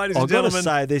back, ladies I've and got to gentlemen.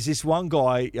 say, there's this one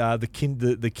guy, the Piece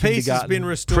has kindergarten been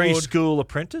restored. preschool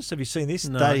apprentice. Have you seen this?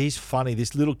 No. He's funny.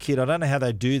 This little kid, I don't know how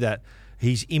they do that.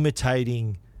 He's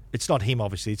imitating. It's not him,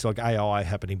 obviously. It's like AI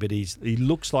happening, but he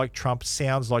looks like Trump,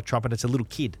 sounds like Trump, and it's a little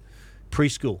kid,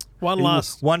 preschool.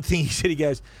 One thing he said. He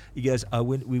goes.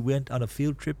 We went on a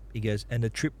field trip. He goes, and the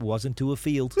trip wasn't to a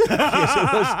field. Yes,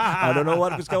 it was. I don't know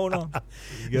what was going on.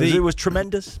 He goes, it was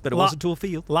tremendous, but it wasn't to a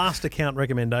field. Last account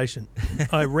recommendation.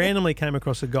 I randomly came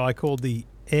across a guy called the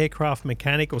Aircraft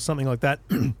Mechanic or something like that.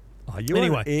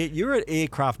 You're an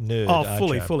aircraft nerd. Oh,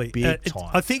 aren't fully. you? Big time.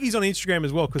 I think he's on Instagram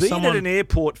as well because Being at an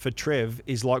airport for Trev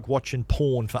is like watching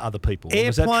porn for other people.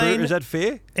 Is that true? Is that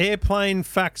fair? Airplane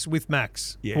Facts with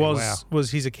Max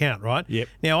was his account, right? Yep.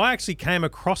 Now, I actually came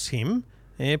across him,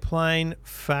 Airplane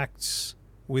Facts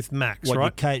with Max,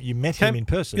 right? You met him in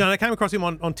person? No, I came across him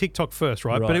on TikTok first,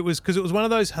 right? Right. But it was because it was one of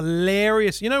those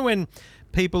hilarious, when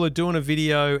people are doing a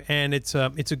video and it's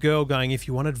a girl going, if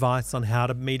you want advice on how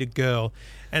to meet a girl,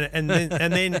 and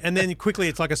then quickly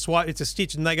it's like a swipe, it's a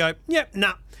stitch, and they go, yep,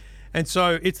 nah. And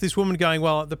so it's this woman going,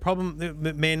 well, the problem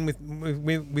that men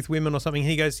with women or something.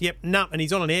 He goes, yep, nah, and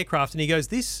he's on an aircraft, and he goes,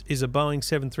 this is a Boeing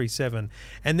 737,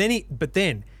 and then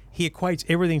he equates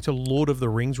everything to Lord of the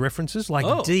Rings references,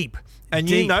 like deep. And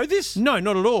you know this? No,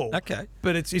 not at all. Okay,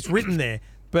 but it's written there.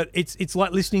 But it's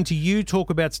like listening to you talk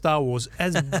about Star Wars,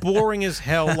 as boring as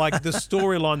hell, like the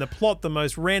storyline, the plot, the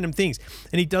most random things.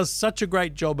 And he does such a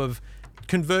great job of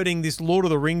converting this Lord of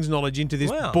the Rings knowledge into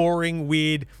this boring,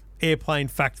 weird airplane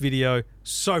fact video.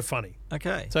 So funny.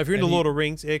 Okay. So if you're into Lord of the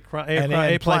Rings,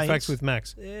 airplane facts with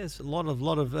Max. Yeah, it's a lot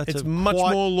of. It's much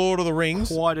more Lord of the Rings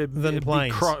than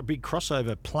planes. Big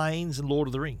crossover, planes and Lord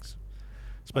of the Rings.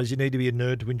 I suppose you need to be a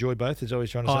nerd to enjoy both. Is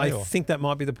always trying to say. I think that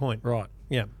might be the point. Right.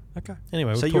 Yeah. Okay.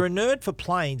 Anyway, so you're a nerd for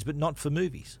planes, but not for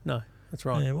movies. No, that's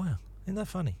right. Yeah. Wow. Isn't that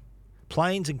funny?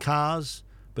 Planes and cars,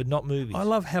 but not movies. I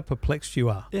love how perplexed you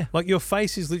are. Yeah. Like your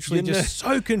face is literally just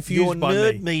so confused by me.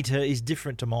 Your nerd meter is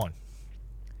different to mine.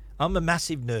 I'm a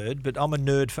massive nerd, but I'm a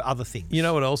nerd for other things. You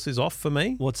know what else is off for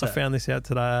me? What's that? I found this out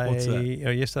today. What's that?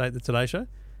 Yesterday at the Today Show.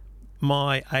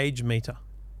 My age meter.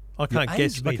 I can't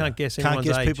guess. I can't guess anyone's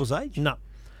age. Can't guess people's age? No.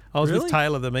 I was Really? with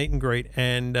Taylor, the meet and greet,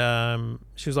 and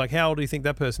she was like, "How old do you think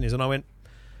that person is?" And I went,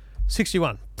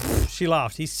 61. She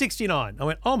laughed. He's 69. I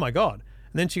went, "Oh my God."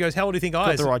 And then she goes, "How old do you think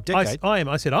I am?" the right decade. I am.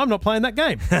 I said, "I'm not playing that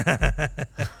game."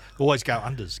 Always go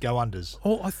unders. Go unders.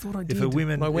 Oh, I thought I did. If a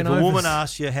woman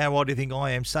asks you how old do you think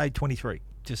I am, say 23.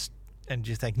 Just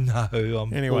think, no,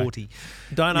 I'm 40.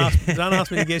 Don't ask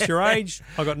me to guess your age.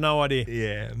 I got no idea.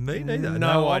 Yeah, me neither.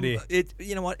 No idea.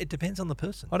 You know what? It depends on the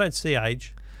person. I don't see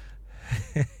age.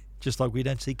 Just like we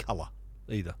don't see colour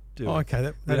either. Do we? Oh,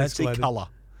 okay. We don't see colour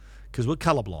because we're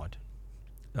colourblind.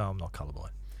 No, I'm not colourblind.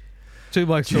 Two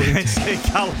blokes talking tech. See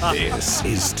colour. This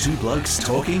is Two Blokes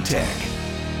Talking Tech.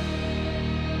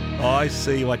 I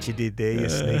see what you did there, you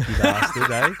sneaky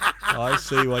bastard, eh? I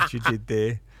see what you did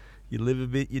there. You live a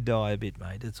bit, you die a bit,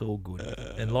 mate. It's all good.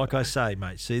 And like I say,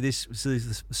 mate, see this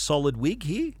solid wig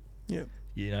here? Yeah.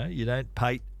 You don't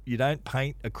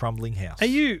paint a crumbling house. Are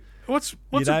you? What's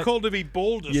it called to be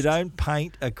baldest? You don't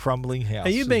paint a crumbling house.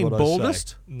 Are you being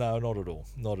baldest? No, not at all.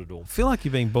 Not at all. I feel like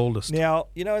you're being baldest. Now,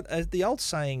 the old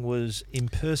saying was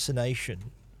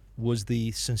impersonation was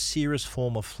the sincerest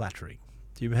form of flattery.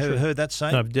 You ever heard that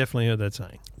saying? No, I've definitely heard that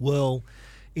saying. Well,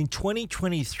 In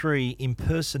 2023,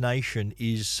 impersonation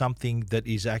is something that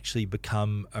is actually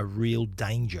become a real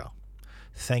danger,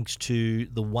 thanks to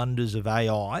the wonders of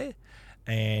AI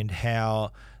and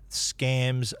how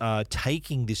scams are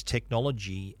taking this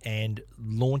technology and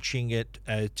launching it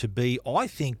to be, I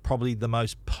think, probably the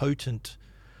most potent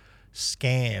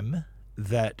scam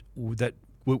that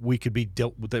we could be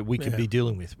be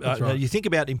dealing with. Right. You think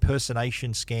about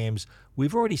impersonation scams.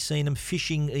 We've already seen them,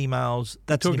 phishing emails.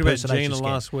 That's Talked an about impersonation Gina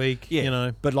scam. last week. Yeah, You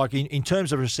know, but like in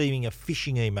terms of receiving a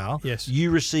phishing email, Yes.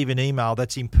 you receive an email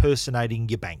that's impersonating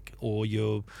your bank or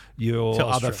your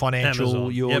Telstra, other financial,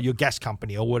 Amazon. your gas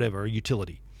company or whatever, a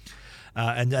utility.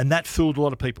 And that fooled a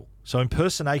lot of people. So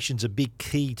impersonation's a big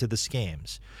key to the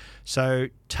scams. So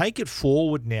take it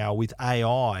forward now with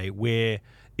AI, where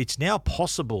it's now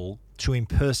possible to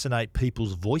impersonate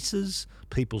people's voices,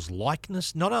 people's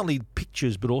likeness, not only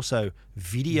pictures but also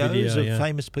videos of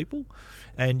famous people.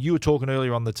 And you were talking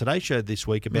earlier on the Today Show this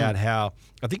week about how,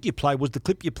 I think was the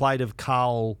clip you played of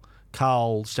Carl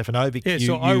Stefanovic.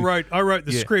 Yeah, I wrote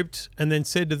the script and then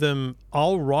said to them,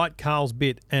 I'll write Carl's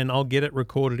bit and I'll get it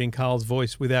recorded in Carl's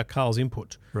voice without Carl's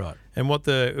input. Right. And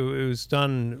it was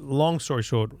done, long story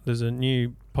short, there's a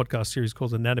new podcast series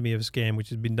called Anatomy of a Scam, which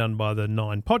has been done by the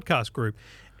 9 podcast group.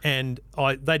 And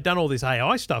they'd done all this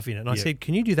AI stuff in it. And I said,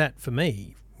 can you do that for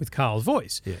me with Carl's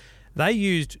voice? Yeah. They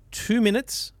used 2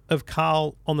 minutes of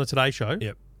Carl on the Today Show.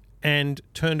 Yep. And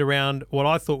turned around what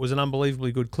I thought was an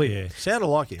unbelievably good clip. Yeah, sounded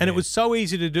like it. And it was so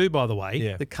easy to do, by the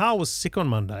way, that Carl was sick on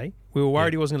Monday. We were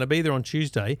worried he wasn't going to be there on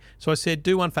Tuesday. So I said,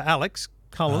 do one for Alex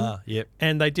Cullen.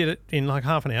 And they did it in like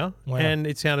half an hour. Wow. And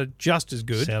it sounded just as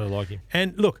good. Sounded like him.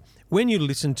 And look, when you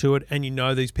listen to it and you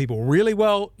know these people really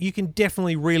well, you can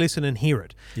definitely re-listen and hear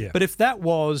it. Yeah. But if that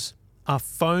was a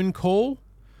phone call,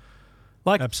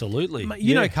 like absolutely,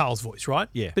 you know Carl's voice, right?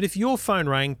 Yeah. But if your phone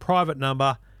rang, private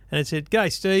number, and it said, "G'day,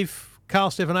 Steve, Carl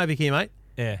Stefanovic here, mate."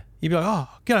 Yeah. You'd be like, "Oh,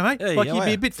 g'day, mate." Yeah, like yeah, you'd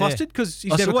be a bit flustered because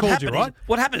he's never called you, right?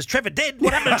 What happened? Is Trevor dead?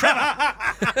 What happened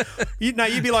to Trevor?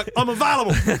 You'd be like, "I'm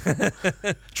available."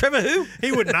 Trevor who?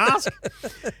 He wouldn't ask.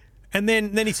 And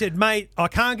then he said, "Mate, I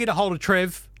can't get a hold of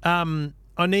Trev.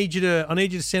 I need you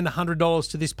to send $100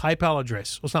 to this PayPal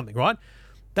address or something, right?"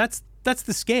 That's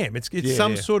the scam. It's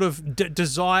some sort of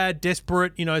desire,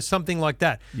 desperate, something like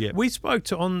that. Yep. We spoke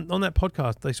to on that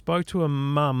podcast. They spoke to a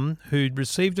mum who'd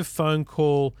received a phone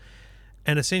call,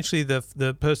 and essentially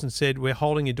the person said, "We're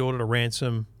holding your daughter to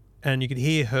ransom." And you could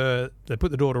hear her. They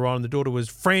put the daughter on, and the daughter was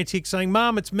frantic, saying,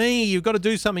 "Mum, it's me. You've got to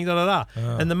do something." Da da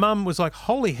da. And the mum was like,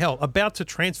 "Holy hell!" About to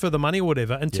transfer the money or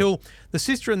whatever. Until the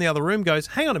sister in the other room goes,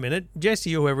 "Hang on a minute,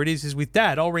 Jesse, or whoever it is with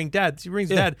Dad. I'll ring Dad." She rings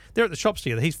Dad. They're at the shops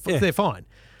together. They're fine.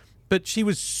 But she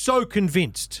was so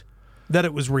convinced that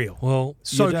it was real. Well,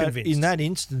 convinced. In that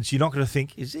instance, you're not going to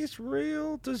think, "Is this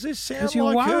real? Does this sound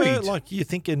you're like her?" worried. Like you're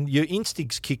thinking, your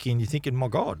instincts kick in. You're thinking, "My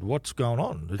God, what's going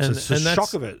on?" It's And a that's-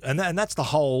 shock of it, and that's the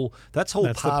whole. That's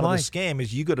the part of play. the scam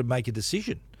is you got to make a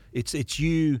decision. It's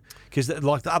you, because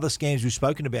like the other scams we've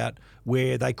spoken about,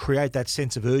 where they create that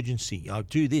sense of urgency. "Oh,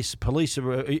 do this. Police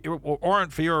are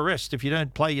warrant for your arrest if you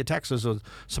don't pay your taxes." Or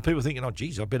some people thinking, "Oh,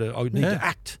 geez, I need to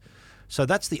act." So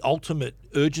that's the ultimate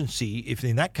urgency if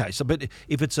in that case. But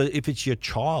if it's your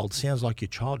child, sounds like your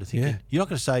child. You're thinking, you're not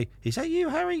going to say, "Is that you,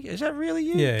 Harry? Is that really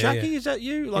you? Jackie, is that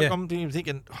you?" Like I'm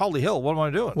thinking, "Holy hell, what am I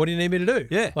doing? What do you need me to do?"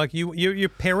 Yeah. Like your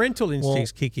parental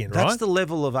instincts kick in, right? That's the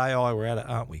level of AI we're at,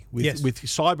 aren't we? With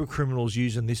cyber criminals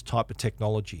using this type of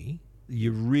technology,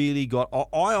 you really got.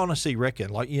 I honestly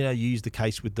reckon, like you use the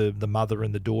case with the mother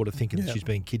and the daughter thinking that she's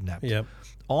being kidnapped. Yeah.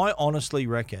 I honestly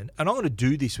reckon, and I'm going to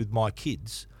do this with my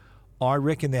kids. I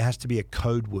reckon there has to be a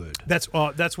code word. That's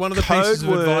one of the pieces of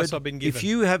advice I've been given. If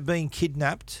you have been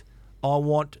kidnapped, I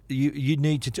want you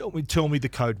need to tell me the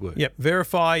code word. Yep.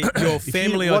 Verify your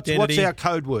family identity. What's our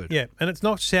code word? Yeah, and it's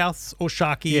not South or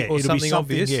Sharky or it'll be something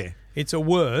obvious. Yeah. It's a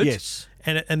word. Yes.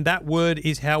 And that word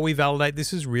is how we validate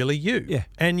this is really you. Yeah.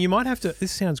 And you might have to.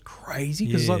 This sounds crazy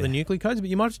because it's like the nuclear codes, but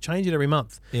you might have to change it every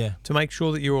month. Yeah. To make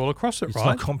sure that you're all across it, It's right?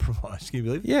 not compromised. Can you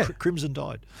believe it? Yeah. Crimson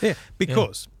died. Yeah.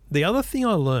 Because the other thing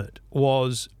I learned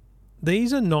was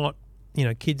these are not,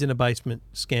 kids in a basement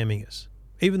scamming us,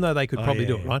 even though they could probably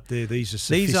do it, right? These are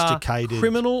sophisticated. These are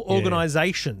criminal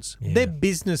organisations. Yeah. They're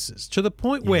businesses to the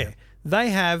point where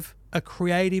they have a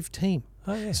creative team.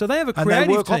 Oh, yeah. So they have a And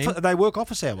creative team. they work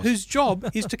office hours. Whose job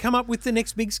is to come up with the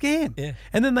next big scam. Yeah.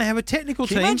 And then they have a technical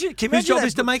Can you team imagine- can you whose imagine job that-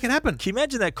 is to make it happen. Can you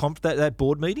imagine that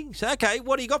board meeting? Say, okay,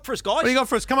 what do you got for us, guys? What do you got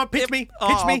for us? Come on, pitch me.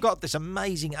 Pitch me. I've got this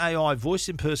amazing AI voice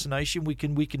impersonation. We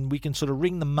can sort of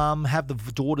ring the mum, have the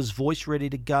daughter's voice ready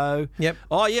to go. Yep.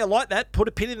 Oh yeah, like that. Put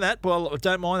a pin in that. Well,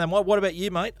 don't mind them. What about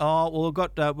you, mate? Oh,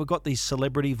 well, we've got these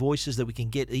celebrity voices that we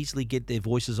can easily get their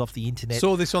voices off the internet.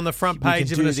 Saw this on the front We can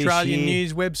page of do an this, Australian yeah.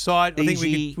 news website. I think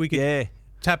we could yeah.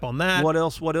 tap on that. What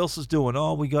else is doing?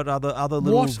 Oh, we got other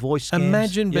little voice scams.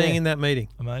 Imagine being Yeah. in that meeting.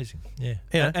 Amazing. Yeah.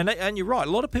 Yeah. And you're right.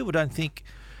 A lot of people don't think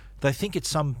they think it's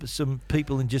some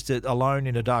people in just alone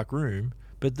in a dark room.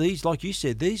 But these, like you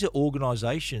said, these are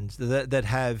organisations that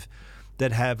have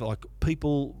like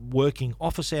people working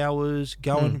office hours,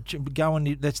 going.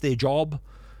 That's their job,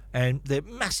 and they're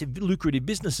massive, lucrative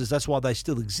businesses. That's why they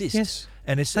still exist. Yes.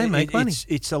 And They make money.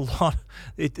 It's a lot.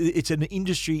 It's an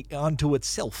industry unto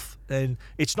itself, and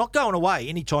it's not going away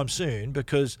anytime soon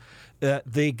because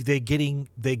they're getting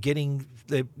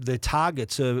their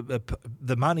targets.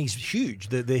 The money's huge.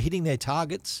 They're hitting their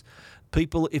targets.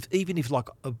 People, even if like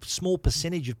a small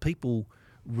percentage of people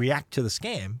react to the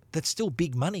scam, that's still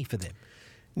big money for them.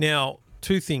 Now,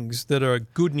 two things that are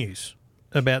good news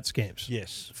about scams.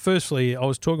 Yes. Firstly, I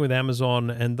was talking with Amazon,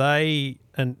 and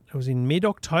it was in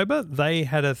mid-October, they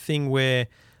had a thing where,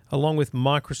 along with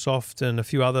Microsoft and a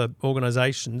few other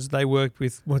organisations, they worked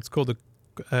with what's called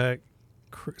the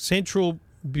Central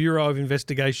Bureau of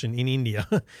Investigation in India.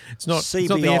 It's not the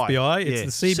FBI,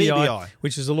 it's the CBI,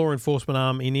 which is the law enforcement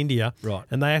arm in India. Right.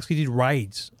 And they actually did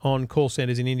raids on call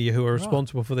centres in India who are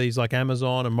responsible for these like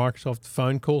Amazon and Microsoft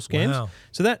phone call scams. Wow.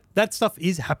 So that stuff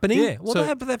is happening. Yeah, well,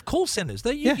 So- they have call centres.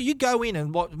 You go in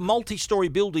and multi-storey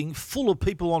building full of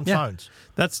people on phones.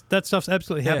 that stuff's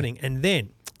absolutely happening. And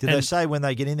then Did they say when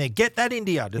they get in there, get that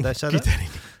India? Did they say that? that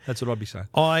India. That's what I'd be saying.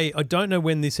 I don't know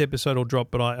when this episode will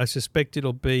drop, but I suspect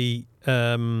it'll be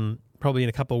probably in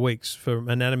a couple of weeks for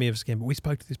Anatomy of a Scam. But we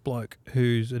spoke to this bloke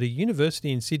who's at a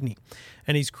university in Sydney,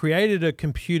 and he's created a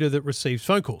computer that receives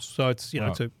phone calls. So it's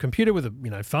it's a computer with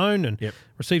a phone and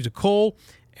receives a call,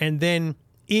 and then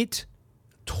it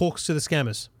talks to the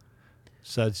scammers.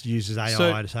 So it uses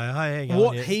AI to say, "Hey, how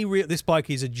you going?" This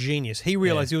bloke is a genius. He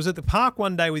realised he was at the park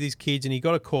one day with his kids and he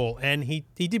got a call and he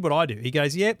did what I do. He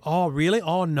goes, "Yep, oh really?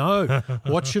 Oh no,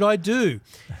 what should I do?"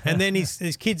 And then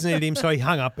his kids needed him, so he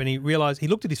hung up and he realised, he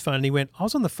looked at his phone and he went, "I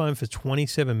was on the phone for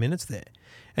 27 minutes there,"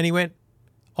 and he went,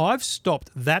 "I've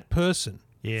stopped that person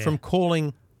from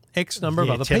calling X number of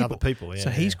other 10 people." other people. Yeah, so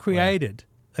he's created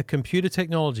a computer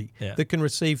technology that can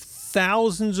receive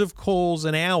thousands of calls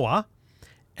an hour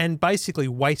and basically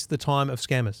waste the time of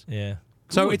scammers. Yeah.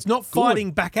 So it's not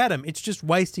fighting back at them, it's just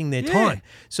wasting their time.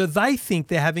 So they think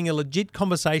they're having a legit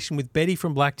conversation with Betty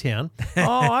from Blacktown.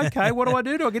 Oh, okay, what do I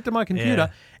do? Do I get to my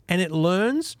computer? And it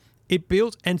learns, it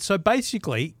builds. And so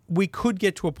basically we could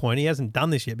get to a point, he hasn't done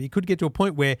this yet, but he could get to a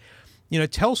point where,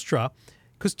 Telstra,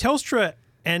 because Telstra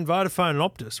and Vodafone and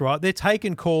Optus, right, they're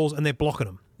taking calls and they're blocking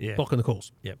them, blocking the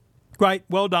calls. Yep. Great,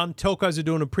 well done. Telcos are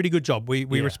doing a pretty good job. We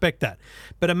respect that.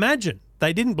 But imagine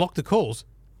they didn't block the calls;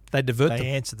 they divert them. They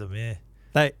answer them. Yeah.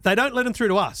 They don't let them through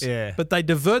to us. Yeah. But they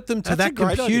divert them to that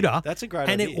computer. Idea. That's a great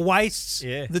and idea. it wastes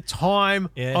the time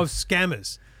of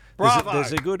scammers. Bravo.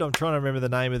 There's a good. I'm trying to remember the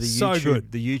name of the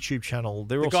the YouTube channel.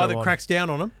 They're the also guy that cracks down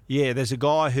on them. Yeah, there's a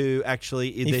guy who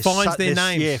actually he finds their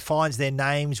names. Yeah, finds their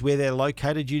names, where they're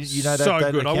located. You know that. So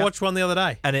that good. account? I watched one the other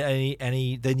day. And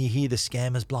he then you hear the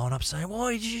scammers blowing up saying,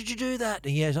 "Why did you do that?"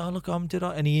 And he goes, "Oh look, did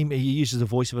I?" And he uses the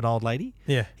voice of an old lady.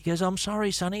 Yeah. He goes, "I'm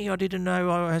sorry, Sonny, I didn't know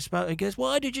I was supposed." He goes,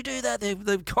 "Why did you do that?"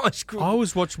 The guy's. I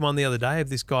was watching one the other day of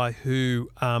this guy who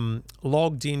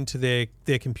logged into their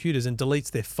computers and deletes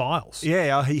their files.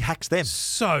 Yeah, he hacks them.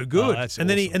 So good. That's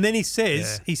and awesome. then he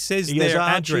says he their goes,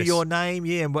 "Aren't you address. your name?"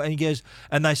 Yeah, and he goes,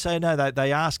 and they say no.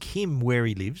 They ask him where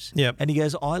he lives. Yep. And he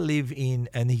goes, "I live in,"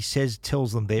 and he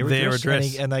tells them their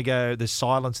address. And they go, there's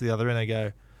silence at the other end. They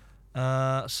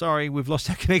go, "Sorry, we've lost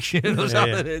our connection." Or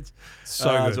something. It's so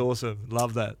good. It's awesome.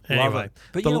 Love that. Anyway, Love it.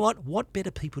 But you know what? What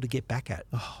better people to get back at?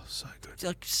 Oh, so good. It's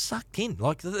like sucked in.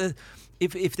 Like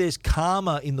if there's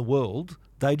karma in the world,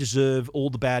 they deserve all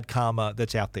the bad karma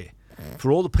that's out there.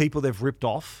 For all the people they've ripped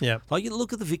off. Yeah. Like you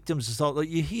look at the victims and stuff, like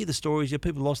you hear the stories,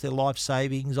 people lost their life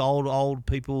savings, old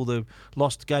people that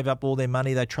gave up all their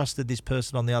money, they trusted this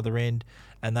person on the other end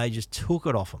and they just took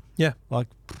it off them. Yeah. Like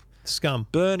scum.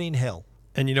 Burn in hell.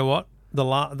 And you know what?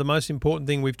 The most important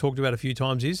thing we've talked about a few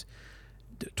times is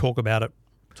talk about it.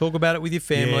 Talk about it with your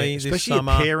family this especially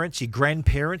summer. your parents, your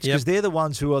grandparents, because they're the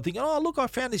ones who are thinking, oh, look, I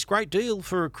found this great deal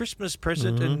for a Christmas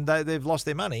present and they've lost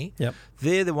their money. Yep.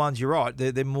 They're the ones, you're right,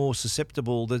 they're more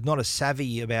susceptible. They're not as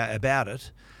savvy about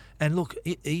it. And look,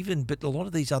 but a lot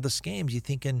of these other scams, you're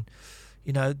thinking,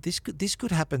 this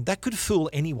could happen. That could fool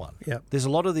anyone. Yep. There's a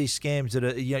lot of these scams that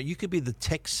are, you could be the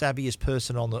tech savviest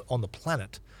person on the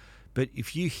planet, but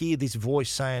if you hear this voice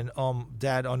saying,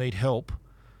 Dad, I need help,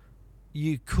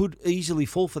 you could easily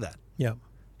fall for that. Yeah.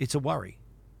 It's a worry.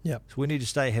 Yeah. So we need to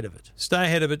stay ahead of it. Stay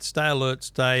ahead of it, stay alert,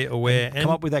 stay aware. And come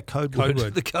up with that code word.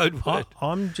 The code word.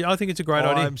 I think it's a great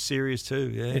idea. I'm serious too,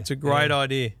 yeah. It's a great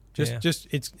idea.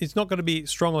 It's not going to be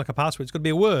strong like a password. It's got to be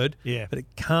a word, but it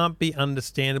can't be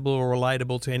understandable or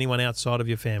relatable to anyone outside of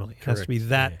your family. It has to be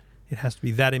that. It has to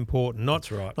be that important.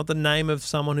 Not the name of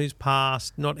someone who's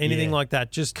passed, not anything like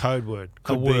that. Just code word.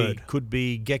 Could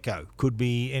be gecko. Could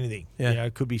be anything. Yeah.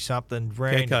 Could be something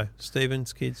random. Gecko.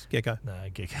 Stephen's kids. Gecko. No,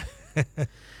 gecko.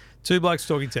 Two Blokes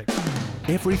Talking Tech.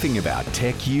 Everything about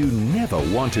tech you never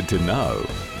wanted to know.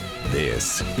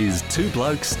 This is Two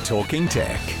Blokes Talking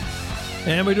Tech.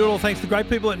 And we do it all thanks to the great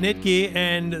people at Netgear,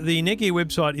 and the Netgear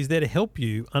website is there to help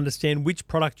you understand which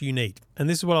product you need. And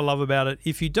this is what I love about it.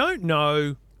 If you don't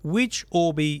know which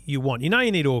Orbi you want, you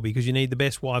need Orbi because you need the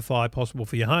best Wi-Fi possible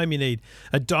for your home. You need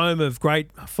a dome of great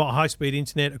high-speed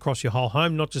internet across your whole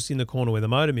home, not just in the corner where the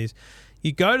modem is.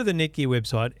 You go to the Netgear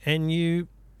website and you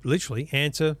literally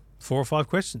answer 4 or 5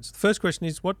 questions. The first question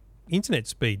is, what internet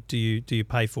speed do you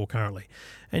pay for currently?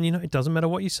 And it doesn't matter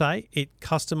what you say, it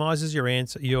customizes your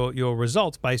answer, your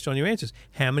results based on your answers.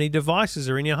 How many devices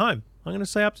are in your home? I'm going to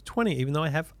say up to 20, even though I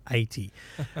have 80.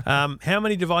 How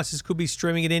many devices could be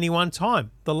streaming at any one time?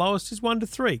 The lowest is 1 to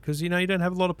 3, because you don't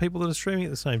have a lot of people that are streaming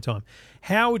at the same time.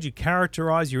 How would you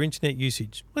characterize your internet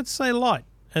usage? Let's say light.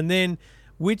 And then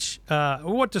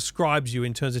what describes you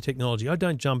in terms of technology? I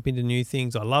don't jump into new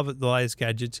things. I love it, the latest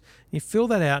gadgets. You fill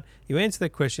that out, you answer that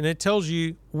question, and it tells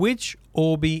you which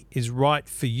Orbi is right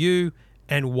for you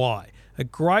and why. A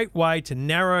great way to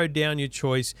narrow down your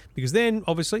choice, because then,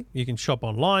 obviously, you can shop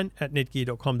online at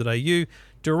netgear.com.au.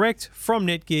 Direct from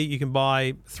Netgear, you can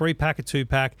buy 3-pack or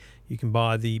 2-pack. You can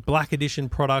buy the Black Edition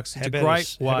products. It's a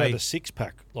great way. How about a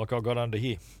 6-pack like I got under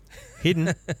here? Hidden.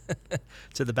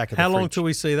 It's at the back of the fridge. How long till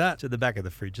we see that? It's at the back of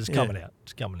the fridge. It's coming out.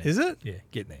 It's coming out. Is it? Yeah,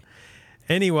 getting there.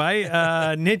 Anyway,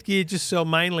 Netgear just sell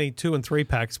mainly 2 and 3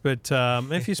 packs, but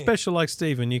if you're special like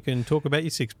Stephen, you can talk about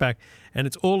your 6-pack, and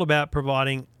it's all about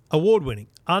providing award-winning,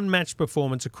 unmatched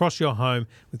performance across your home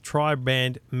with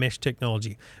tri-band mesh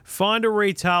technology. Find a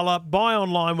retailer, buy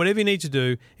online, whatever you need to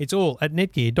do. It's all at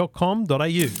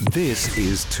netgear.com.au. This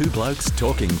is Two Blokes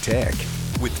Talking Tech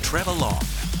with Trevor Long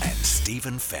and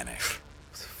Stephen Fenech.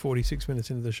 46 minutes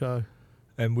into the show.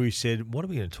 And we said, what are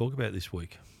we going to talk about this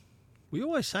week? We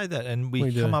always say that, and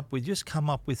we just come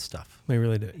up with stuff. We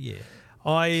really do. Yeah.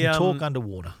 I talk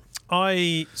underwater.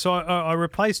 I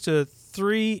replaced a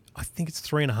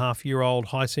 3.5-year-old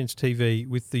Hisense TV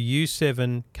with the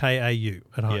U7 KAU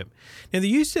at home. Yep. Now,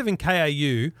 the U7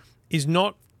 KAU is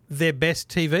not their best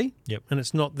TV, and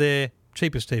it's not their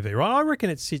cheapest TV, right? I reckon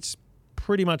it sits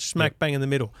pretty much smack bang in the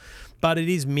middle. But it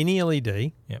is mini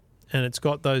LED, and it's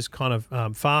got those kind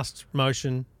of fast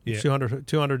motion,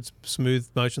 200 smooth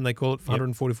motion, they call it,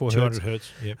 144 hertz. 200 hertz,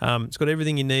 it's got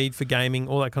everything you need for gaming,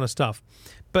 all that kind of stuff.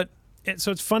 But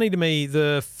so it's funny to me,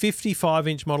 the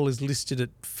 55-inch model is listed at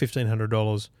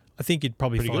 $1,500. I think you'd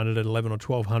probably find it at $1,100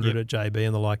 or $1,200 at JB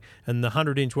and the like. And the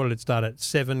 100-inch, what did it start at?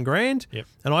 $7,000. Yep.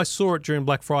 And I saw it during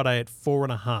Black Friday at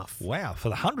 $4,500. Wow, for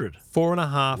the 100?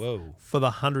 $4,500 for the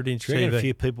 100-inch TV. A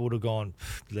few people would have gone,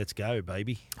 let's go,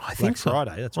 baby. I think so. Black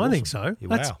Friday, that's awesome. I think so. Yeah,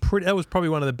 wow. That was probably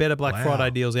one of the better Black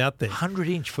Friday deals out there.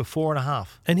 100-inch for $4,500.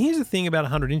 And here's the thing about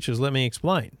 100 inches. Let me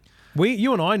explain.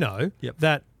 You and I know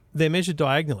that they're measured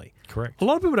diagonally. Correct. A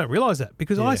lot of people don't realise that,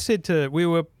 because I said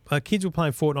kids were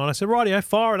playing Fortnite. I said, rightio,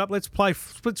 fire it up. Let's play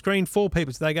split screen 4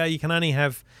 people. So they go, you can only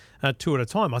have 2 at a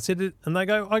time. I said it, and I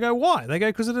go, why? They go,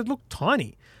 because it looked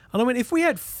tiny. And I went, if we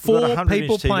had 4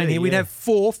 people playing here, we'd have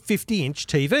 4 50-inch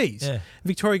TVs. Yeah.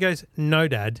 Victoria goes, no,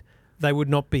 Dad, they would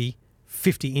not be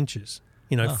 50 inches.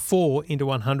 4 into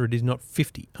 100 is not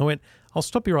 50. I went, I'll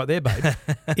stop you right there, babe.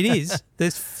 It is.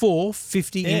 There's 4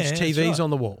 50-inch TVs on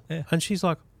the wall. Yeah. And she's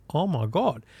like, oh, my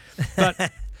God.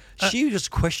 But she was just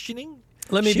questioning.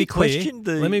 Let me be clear.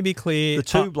 The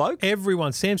two blokes?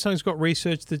 Everyone. Samsung's got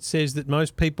research that says that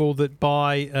most people that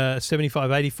buy 75,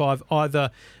 85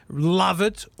 either love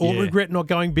it or regret not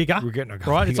going bigger.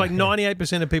 Right? It's like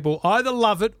 98% of people either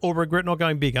love it or regret not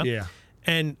going bigger. Yeah.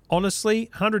 And honestly,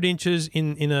 100 inches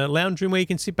in a lounge room where you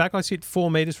can sit back. I sit 4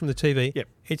 metres from the TV. Yep.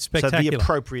 It's spectacular. So the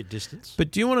appropriate distance.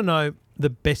 But do you want to know the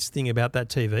best thing about that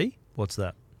TV? What's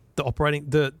that? The operating,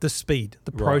 the speed,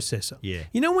 the processor. Yeah.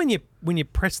 You know when you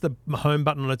press the home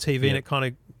button on a TV and it kind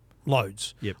of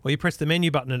loads, or you press the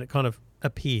menu button and it kind of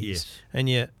appears, and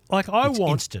I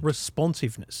want instant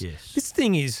responsiveness. Yes. This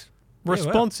thing is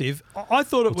responsive. I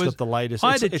thought it was got the latest.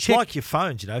 It's like your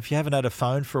phones. If you haven't had a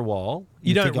phone for a while,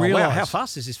 you don't think, realise wow, how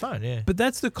fast is this phone? Yeah. But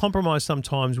that's the compromise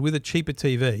sometimes with a cheaper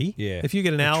TV. Yeah. If you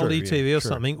get an LED TV or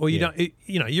something, or you don't,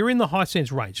 you're in the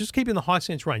Hisense range. Just keep in the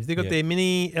Hisense range. They've got their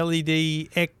mini LED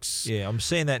X. Yeah, I'm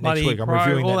seeing that next week. I'm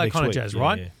reviewing all that that next kind week. of jazz,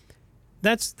 right? Yeah.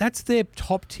 That's their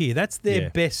top tier. That's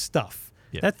their best stuff.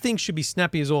 Yep. That thing should be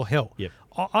snappy as all hell. Yep.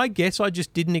 I guess I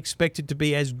just didn't expect it to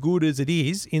be as good as it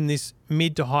is in this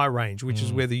mid to high range, which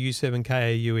is where the U7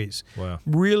 KAU is. Wow.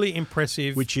 Really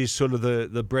impressive. Which is sort of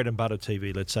the bread and butter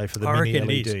TV, let's say, for the I mini reckon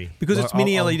LED. it is, because it's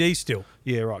mini LED still.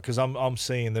 Yeah, right, because I'm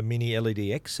seeing the mini LED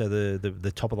X, so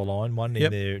the top of the line one in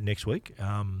there next week.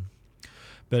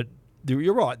 But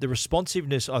you're right, the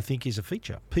responsiveness, I think, is a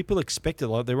feature. People expect it.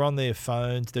 Like, they're on their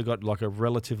phones. They've got like a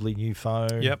relatively new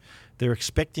phone. Yep. They're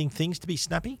expecting things to be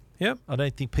snappy. Yep. I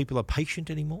don't think people are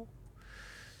patient anymore.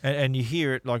 And you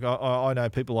hear it, like, I know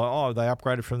people like, they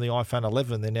upgraded from the iPhone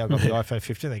 11, they now got the iPhone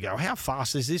 15. They go, how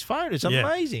fast is this phone? It's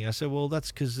amazing. I said, well,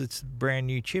 that's because it's a brand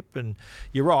new chip. And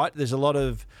you're right, there's a lot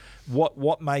of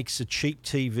what makes a cheap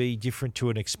TV different to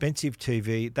an expensive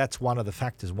TV. That's one of the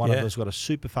factors. One of them's got a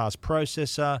super fast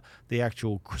processor, the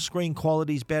actual screen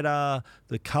quality is better,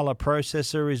 the color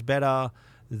processor is better.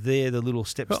 They're the little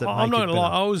steps that I'm make not it going to lie,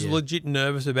 I was better. legit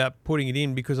nervous about putting it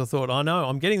in because I thought, I know,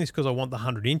 I'm getting this because I want the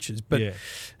 100 inches. But,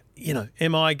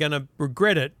 am I going to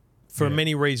regret it for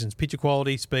many reasons? Picture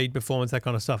quality, speed, performance, that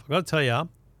kind of stuff. I've got to tell you,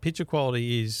 picture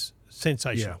quality is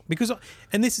sensational. Yeah. Because,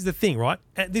 and this is the thing, right?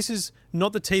 This is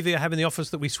not the TV I have in the office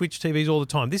that we switch TVs all the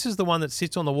time. This is the one that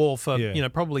sits on the wall for,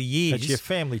 probably years. It's your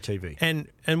family TV.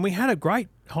 And we had a great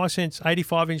Hisense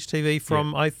 85-inch TV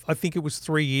from, I think it was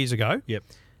 3 years ago. Yep.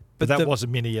 But that was a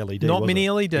mini LED, not mini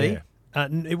LED. Yeah.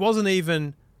 It wasn't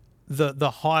even the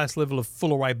highest level of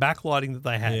full array backlighting that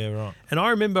they had. Yeah, right. And I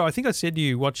remember, I think I said to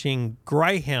you, watching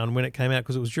Greyhound when it came out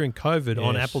because it was during COVID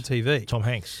on Apple TV. Tom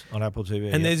Hanks on Apple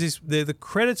TV. And there's this. The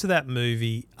credits of that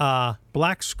movie are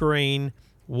black screen,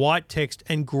 white text,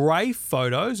 and grey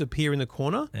photos appear in the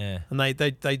corner. Yeah. And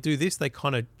they do this. They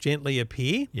kind of gently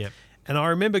appear. Yep. And I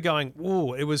remember going,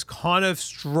 oh, it was kind of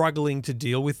struggling to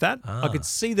deal with that. I could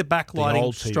see the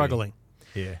backlighting struggling.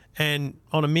 Yeah. And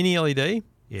on a mini LED,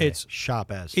 it's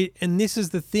sharp as. And this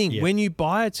is the thing. Yeah. When you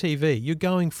buy a TV, you're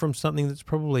going from something that's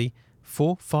probably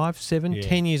 4, 5, 7,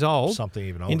 10 years old something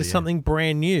even older, into something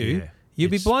brand new. Yeah.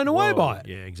 You'll be blown away by it.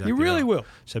 Yeah, exactly. You really will.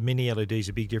 So mini LED is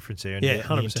a big difference there. And Yeah, the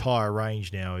 100%. entire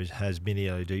range now has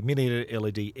mini LED. Mini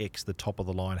LED X, the top of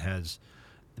the line, has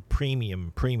the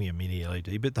premium mini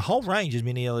LED, but the whole range is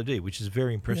mini LED, which is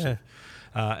very impressive.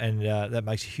 Yeah. And that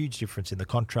makes a huge difference in the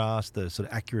contrast, the sort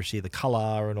of accuracy of the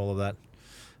colour and all of that.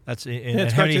 That's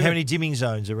and how many dimming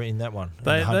zones are in that one?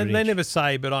 They never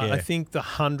say, but I think the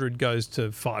 100 goes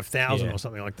to 5,000 or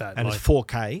something like that. And it's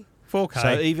 4K. 4K.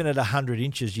 So even at 100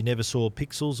 inches, you never saw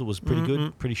pixels. It was pretty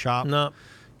good, pretty sharp. No.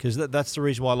 Because that's the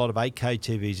reason why a lot of 8K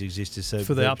TVs exist. Is so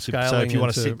for the upscaling. So if you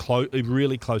want to sit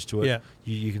really close to it, yeah.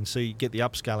 you can get the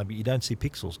upscaling, but you don't see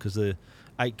pixels because the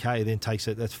 8K then takes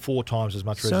it. That's 4 times as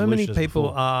much resolution. So many as people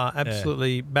before. are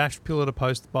absolutely bashed pillar to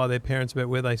post by their parents about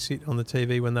where they sit on the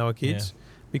TV when they were kids. Yeah.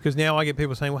 Because now I get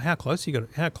people saying, "Well, how close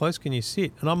can you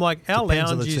sit?" And I'm like, "Our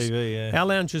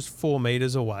lounge is 4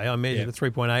 meters away. I measured at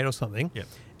 3.8 or something." Yep.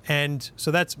 And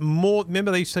so that's more. Remember,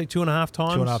 they used to say 2.5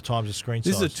 times. 2.5 times the screen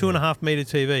size. This is a 2.5 meter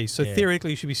TV. So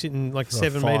theoretically, you should be sitting like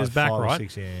 7 meters back, right?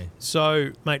 6,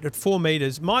 So, mate, at 4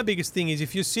 meters, my biggest thing is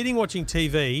if you're sitting watching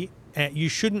TV, you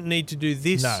shouldn't need to do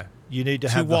this. No, you need to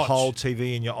have the whole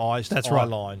TV in your eyes. That's eye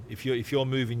line. If you're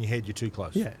moving your head, you're too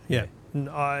close. Yeah.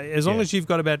 As long as you've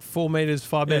got about 4 meters,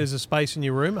 5 meters of space in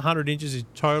your room, 100 inches is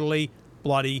totally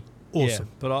bloody awesome.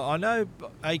 Yeah, but I know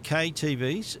 8K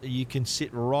TVs, you can sit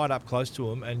right up close to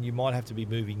them, and you might have to be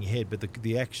moving your head. But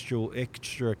the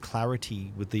extra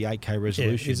clarity with the 8K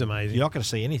resolution is amazing. You're not going to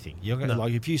see anything. You're going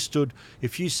like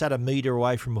if you sat a meter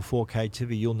away from a 4K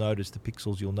TV, you'll notice the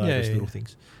pixels. You'll notice little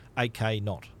things. 8K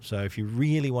not. So if you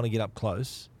really want to get up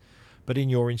close. But in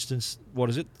your instance, what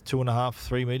is it? 2.5,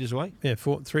 3 meters away? Yeah,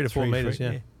 3 to 4 meters.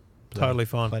 Yeah. Totally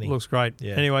fine. Plenty. Looks great.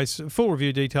 Yeah. Anyways, full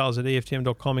review details at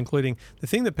EFTM.com, including the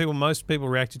thing that most people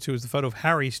reacted to is the photo of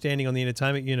Harry standing on the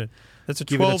entertainment unit. That's a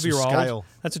 12-year-old.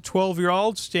 That's a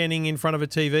 12-year-old standing in front of a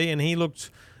TV, and he looked,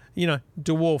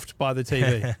 dwarfed by the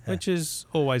TV, which is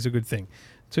always a good thing.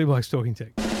 Two Blokes Talking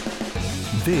Tech.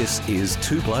 This is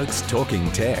Two Blokes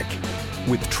Talking Tech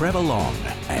with Trevor Long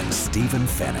and Stephen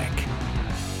Fennick.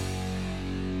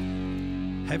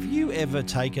 Have you ever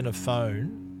taken a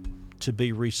phone to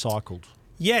be recycled?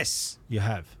 Yes. You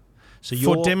have. So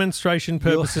For demonstration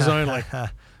purposes only.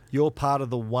 You're part of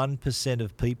the 1%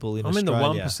 of people in I'm in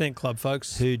Australia. the 1%, club,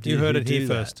 folks. You heard it here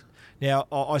first. Now,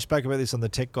 I spoke about this on the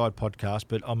Tech Guide podcast,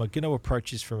 but I'm going to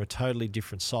approach this from a totally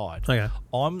different side. Okay.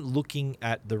 I'm looking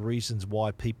at the reasons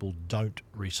why people don't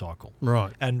recycle.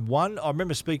 Right. And one, I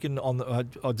remember speaking on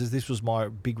this was my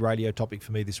big radio topic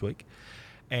for me this week,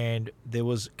 and there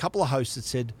was a couple of hosts that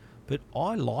said, but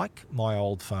I like my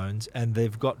old phones and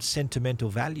they've got sentimental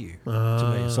value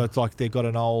to me. So it's like they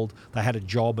had a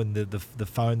job and the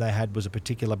phone they had was a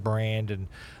particular brand, and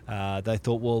they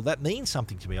thought, well, that means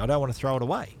something to me. I don't want to throw it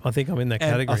away. I think I'm in that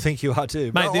category. I think you are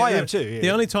too. Mate, I am too. Yeah.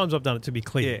 The only times I've done it, to be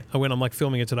clear, are when I'm like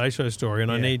filming a Today Show story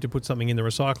and I need to put something in the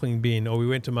recycling bin, or we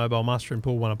went to Mobile Muster and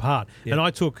pulled one apart. Yeah. And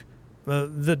I took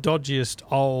the dodgiest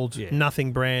old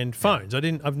nothing brand phones.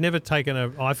 I've never taken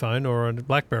an iPhone or a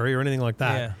BlackBerry or anything like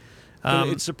that. Yeah.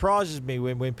 It surprises me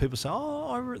when people say,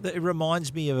 it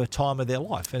reminds me of a time of their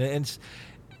life. And it's,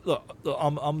 look,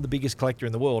 I'm the biggest collector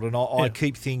in the world, and I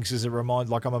keep things as it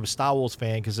reminds, like I'm a Star Wars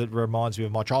fan because it reminds me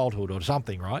of my childhood or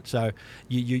something, right? So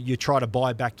you try to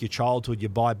buy back your childhood, you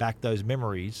buy back those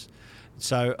memories.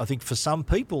 So I think for some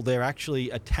people, they're actually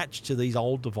attached to these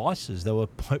old devices. There were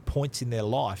points in their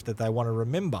life that they want to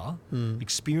remember,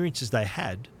 experiences they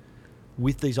had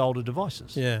with these older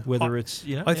devices. Yeah. Whether it's,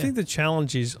 I think the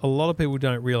challenge is a lot of people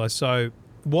don't realise. So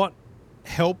what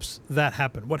helps that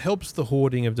happen, what helps the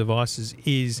hoarding of devices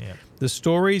is the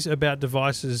stories about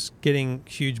devices getting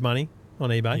huge money on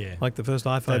eBay, like the first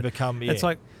iPhone. They become, It's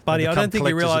like, buddy, I don't think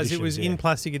you realise it was in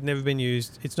plastic, it had never been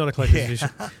used. It's not a collector's edition.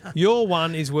 Your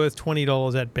one is worth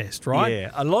 $20 at best, right?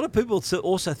 Yeah. A lot of people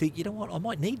also think, you know what, I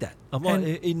might need that. I might,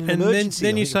 in an and emergency.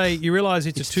 then you realise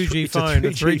it's a 2G phone, a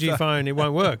 3G phone, it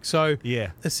won't work. So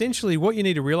essentially what you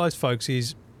need to realise, folks,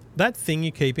 is that thing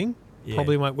you're keeping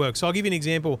probably won't work. So I'll give you an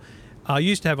example. I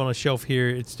used to have on a shelf here,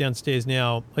 it's downstairs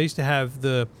now, I used to have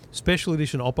the special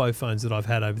edition Oppo phones that I've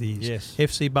had over the years. Yes.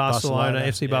 FC Barcelona,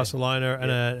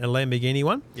 and a Lamborghini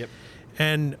one. Yep.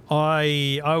 And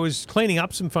I was cleaning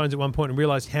up some phones at one point and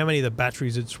realised how many of the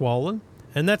batteries had swollen.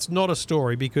 And that's not a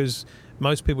story because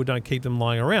most people don't keep them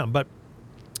lying around. But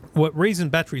what reason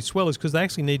batteries swell is because they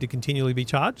actually need to continually be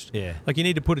charged. Yeah. Like you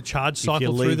need to put a charge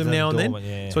cycle through them now and then.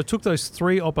 Yeah. So I took those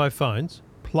 3 Oppo phones,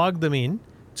 plugged them in,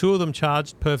 2 of them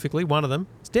charged perfectly. One of them,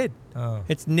 it's dead. Oh.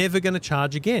 It's never going to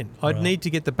charge again. I'd need to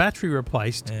get the battery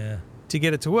replaced to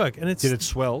get it to work. And did it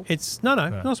swell? It's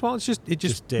not swell. It's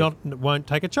just won't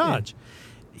take a charge.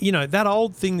 Yeah. That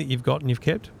old thing that you've got and you've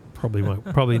kept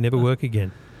probably never work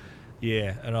again.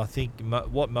 Yeah, and I think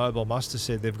what Mobile Muster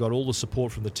said, they've got all the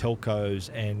support from the telcos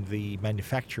and the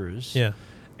manufacturers. Yeah.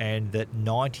 And that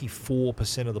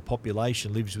 94% of the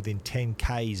population lives within 10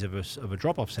 Ks of a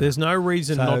drop-off centre. There's no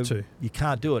reason not to. You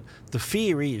can't do it. The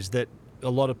fear is that a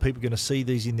lot of people are going to see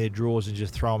these in their drawers and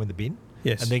just throw them in the bin.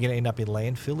 Yes. And they're going to end up in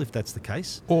landfill if that's the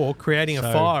case. Or creating a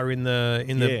fire in the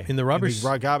rubbish. In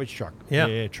the garbage truck. Yeah.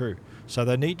 Yeah, true. So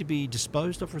they need to be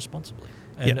disposed of responsibly.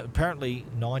 And apparently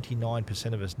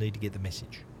 99% of us need to get the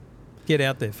message. Get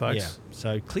out there, folks. Yeah.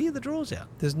 So clear the drawers out.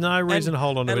 There's no reason to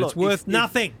hold on to it. It's worth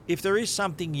nothing. If there is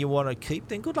something you want to keep,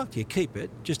 then good luck to you. Keep it.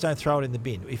 Just don't throw it in the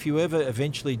bin. If you ever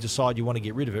eventually decide you want to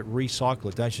get rid of it, recycle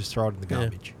it. Don't just throw it in the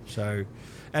garbage. Yeah. So,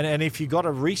 and if you got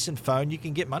a recent phone, you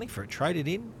can get money for it. Trade it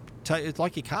in. It's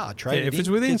like your car. Trade it in. If it's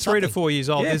within 3 to 4 years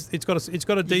old, it's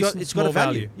got a decent small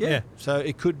value. Yeah. So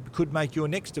it could make your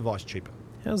next device cheaper.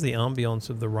 How's the ambience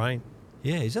of the rain?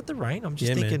 Yeah, is that the rain? I'm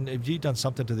just thinking, have you done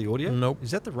something to the audio? Nope.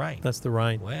 Is that the rain? That's the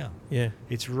rain. Wow. Yeah.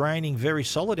 It's raining very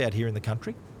solid out here in the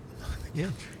country. Yeah.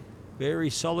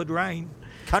 Very solid rain.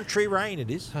 Country rain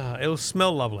it is. It'll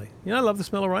smell lovely. I love the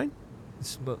smell of rain.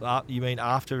 You mean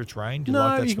after it's rained? Do you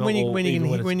like that smell?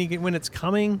 When it's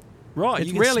coming. Right,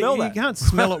 it's you can smell that. You can't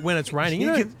smell it when it's raining.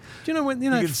 Do you know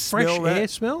when fresh air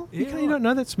smell? Yeah, you don't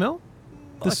know that smell?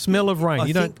 The smell of rain.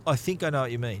 I think I know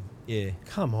what you mean. Yeah.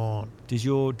 Come on. Does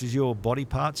your body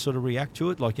parts sort of react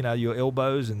to it? Like, your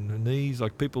elbows and knees,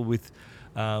 like people with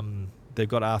they've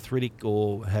got arthritic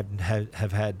or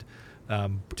have had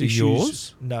Do issues.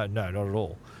 Yours? No, not at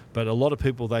all. But a lot of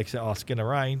people, they say, it's going to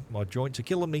rain, my joints are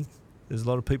killing me. There's a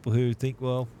lot of people who think,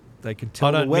 well, they can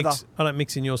tell the weather. I don't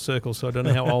mix in your circle, so I don't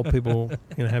know how old people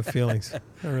have feelings.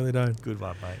 I really don't. Good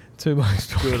one, mate. 2 Blokes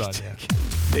Talking Good on Tech.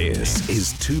 you. This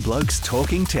is 2 Blokes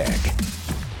Talking Tech.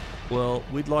 Well,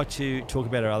 we'd like to talk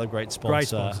about our other great sponsor. Great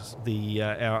sponsors.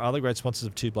 Our other great sponsors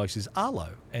of 2 Blokes is Arlo.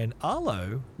 And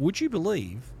Arlo, would you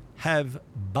believe, have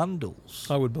bundles.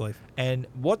 I would believe. And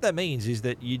what that means is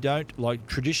that you don't, like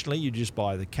traditionally, you just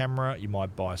buy the camera, you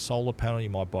might buy a solar panel,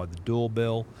 you might buy the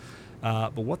doorbell.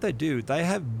 But what they do, they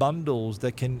have bundles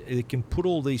that can put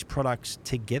all these products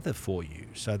together for you.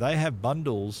 So they have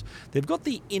bundles. They've got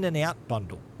the in and out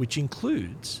bundle, which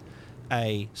includes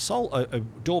a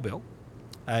doorbell,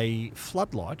 a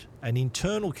floodlight, an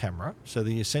internal camera, so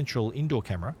the essential indoor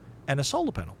camera, and a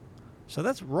solar panel. So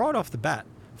that's right off the bat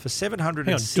for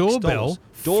 $706. Doorbell,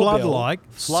 floodlight,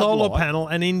 solar panel,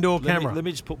 and indoor camera. Let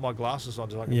me just put my glasses on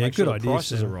so I can Yeah, make sure good the idea,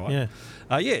 prices are Steve.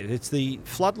 right. Yeah. It's the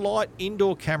floodlight,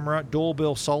 indoor camera,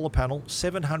 doorbell, solar panel,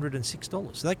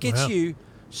 $706. So that gets Wow. you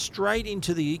straight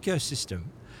into the ecosystem.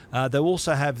 They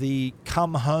also have the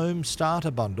Come Home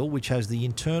Starter Bundle, which has the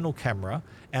internal camera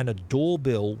and a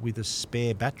doorbell with a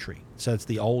spare battery. So it's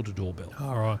the older doorbell.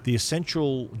 All right. The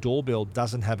essential doorbell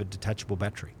doesn't have a detachable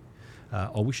battery.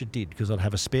 I wish it did, because I'd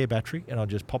have a spare battery and I'd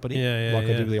just pop it in I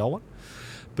do with the old one.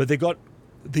 But they've got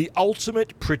the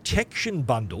Ultimate Protection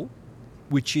Bundle,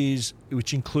 which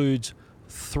includes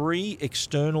 3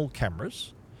 external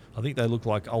cameras. I think they look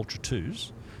like Ultra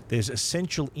 2s. There's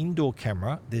essential indoor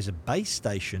camera, there's a base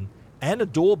station, and a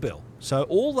doorbell. So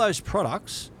all those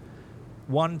products,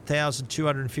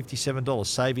 $1,257,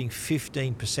 saving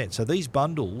 15%. So these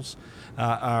bundles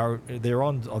they're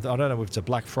on. I don't know if it's a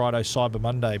Black Friday, Cyber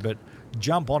Monday, but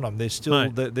jump on them. There's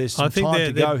still there's some time to go here. I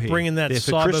think they're bringing that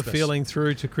cyber Christmas. feeling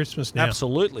through to Christmas now.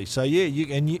 Absolutely. So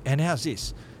and how's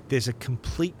this? There's a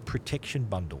complete protection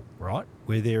bundle, right,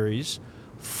 where there is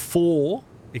 4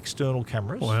 external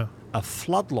cameras, a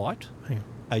floodlight,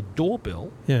 a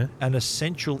doorbell, an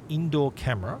essential indoor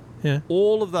camera.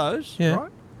 All of those, right?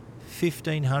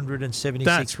 $1,576.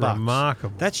 That's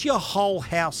remarkable. That's your whole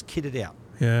house kitted out.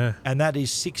 Yeah. And that is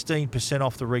 16%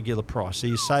 off the regular price. So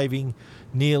you're saving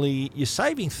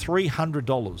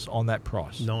 $300 on that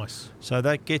price. Nice. So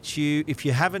that gets you, if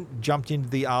you haven't jumped into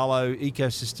the Arlo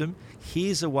ecosystem,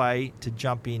 here's a way to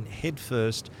jump in head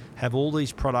first, have all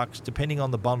these products, depending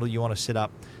on the bundle you want to set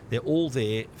up. They're all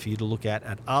there for you to look at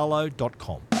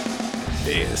arlo.com.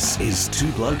 This is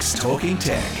Two Blokes Talking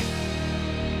Tech.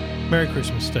 Merry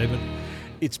Christmas, Stephen.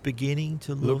 It's beginning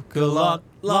to look a lot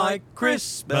like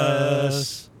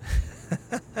Christmas.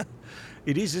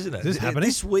 It is, isn't it? Is this happening?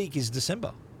 This week is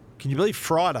December. Can you believe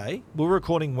Friday? We're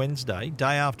recording Wednesday.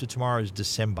 Day after tomorrow is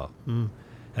December. And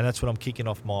that's when I'm kicking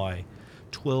off my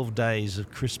 12 days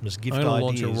of Christmas gift ideas. I'm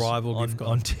going to launch a rival gift guide.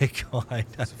 On Tech Guide.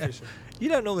 You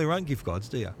don't normally run gift guides,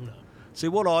 do you? No. See,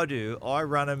 what I do, I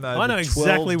run them over 12 days. I know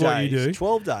exactly what you do.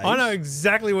 12 days. I know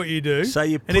exactly what you do. So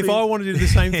and if I want to do the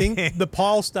same thing, the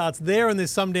pile starts there and there's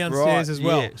some downstairs as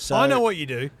well. Yeah. So, I know what you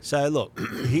do. So, look,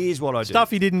 here's what I do.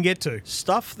 Stuff you didn't get to.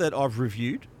 Stuff that I've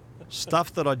reviewed,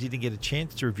 stuff that I didn't get a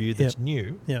chance to review that's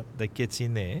new, that gets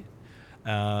in there,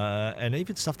 and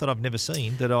even stuff that I've never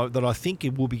seen that I think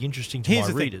it will be interesting to my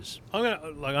readers. I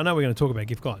know we're going to talk about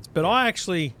gift guides, but I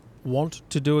actually want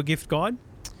to do a gift guide.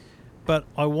 But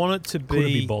I want it to be... Couldn't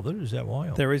be bothered, is that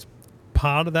why? There is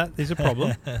part of that is a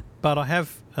problem. But I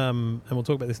have, and we'll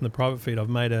talk about this in the private feed, I've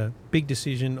made a big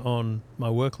decision on my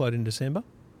workload in December.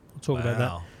 I'll talk about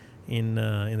that in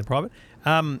the private.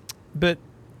 But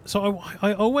so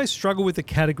I always struggle with the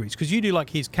categories, because you do like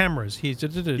here's cameras, here's,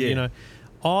 you know.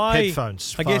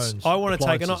 Headphones, I guess I want to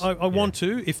take, and I want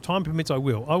to, if time permits, I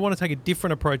will. I want to take a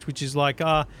different approach, which is like,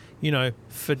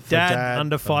 for dad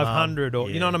under 500,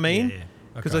 or you know what I mean? Yeah.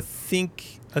 Because I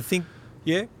think I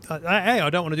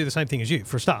don't want to do the same thing as you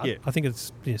for a start. Yeah. I think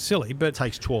it's silly, but it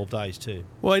takes 12 days too.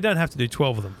 Well, you don't have to do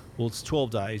 12 of them. Well, it's 12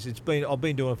 days. I've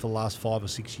been doing it for the last 5 or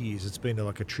 6 years. It's been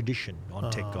like a tradition on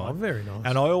Tech Guide. Very nice.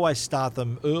 And I always start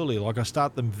them early. Like I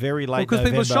start them very late because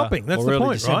people are shopping. That's the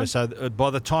point, December. right? So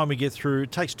by the time we get through,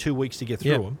 it takes 2 weeks to get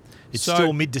through them. It's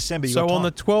still mid-December. So on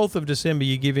the 12th of December,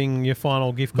 you're giving your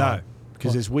final gift guide? No.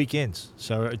 Because there's weekends,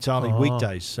 so it's only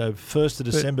weekdays. So 1st of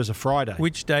December is a Friday.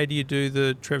 Which day do you do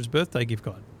the Trev's birthday gift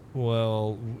guide?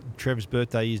 Well, Trev's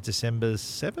birthday is December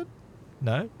 7th?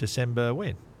 No, December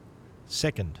when?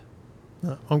 2nd.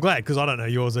 No, I'm glad, because I don't know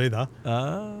yours either.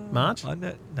 March?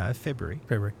 No, February.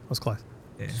 February. I was close.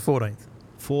 Yeah. It's 14th.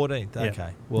 14th,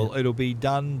 okay. Well, it'll be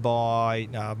done by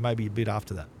maybe a bit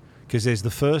after that. Because there's the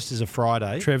 1st is a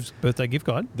Friday. Trev's birthday gift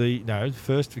guide.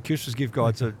 First for Christmas gift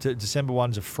guides. December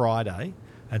 1's a Friday,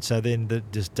 and so then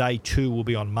this day 2 will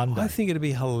be on Monday. I think it'd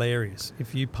be hilarious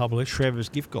if you published Trev's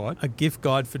gift guide, a gift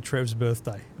guide for Trev's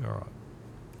birthday. All right,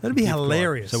 that'd be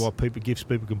hilarious. Guide. So what gifts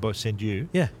people can both send you?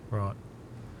 Yeah, right.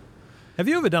 Have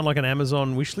you ever done like an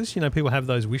Amazon wish list? You know, people have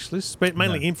those wish lists, but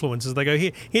mainly influencers. They go,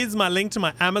 here's my link to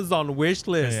my Amazon wish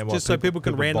list, just so people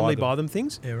can randomly buy them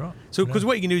things. Yeah, right. So, because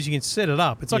what you can do is you can set it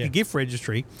up. It's like a gift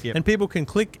registry, and people can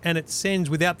click, and it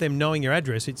sends, without them knowing your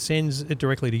address, it sends it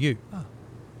directly to you. Oh.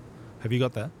 Have you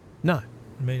got that? No.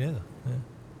 Me neither. Yeah.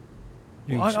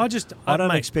 I just I don't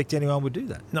mate, expect anyone would do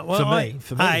that. No, well,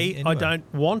 for me, anyway. I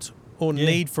don't want or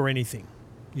need for anything.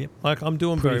 Yep. Like I'm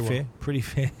doing Pretty very fair. well. Pretty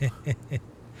fair.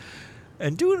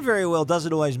 And doing very well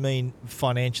doesn't always mean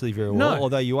financially very well, No.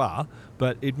 although you are.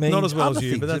 But it means Not as well other as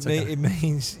you, things. but that's okay. It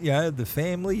means the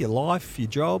family, your life, your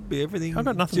job, everything. I've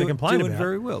got nothing to complain doing about.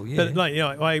 very well. Yeah.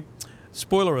 But like,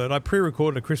 spoiler alert, I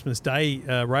pre-recorded a Christmas Day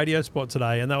radio spot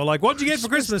today, and they were like, "What'd you get for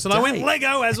Christmas?" And I went,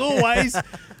 "Lego, as always."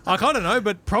 I don't know,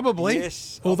 but probably.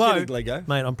 Yes. Although, getting Lego.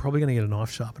 mate, I'm probably going to get a knife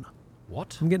sharpener.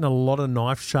 What? I'm getting a lot of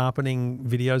knife sharpening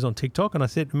videos on TikTok, and I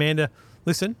said, Amanda,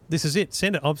 listen, this is it.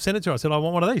 Send it. I'll send it to her. I said, I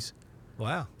want one of these.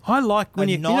 Wow. I like when when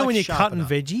you're knife cutting sharpener.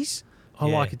 veggies. I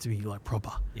like it to be like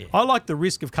proper. Yeah. I like the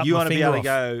risk of cutting You my want to be finger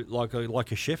able off. to go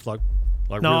like a chef, like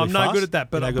No, really I'm no fast? good at that.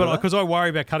 But You're no good at that? because I worry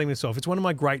about cutting myself. It's one of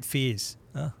my great fears.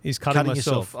 Is cutting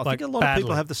myself. yourself. I think a lot of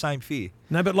people have the same fear.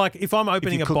 No, but like if I'm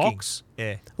opening you're a cooking. box,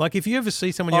 Yeah. like if you ever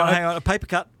see someone, Hang on, a paper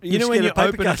cut. you know when you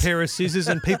open a cut? pair of scissors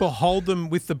and people hold them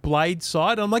with the blade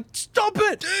side, I'm like, stop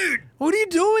it, dude! What are you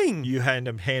doing? You hand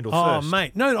them handle Oh, first.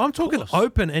 mate, no, I'm talking course.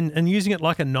 open and using it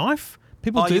like a knife.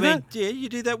 People do you that. mean, you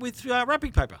do that with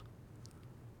wrapping paper.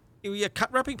 You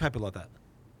cut wrapping paper like that.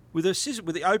 With a scissor,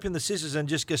 open the scissors and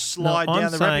just go slide No, down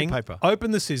I'm the saying wrapping paper.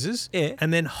 open the scissors, Yeah.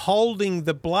 and then holding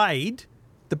the blade.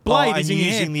 The blade is and in your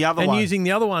using hand, the other and one. using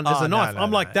the other one as Oh, a knife. no,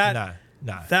 I'm no, like that.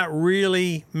 No. That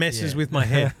really messes Yeah. with my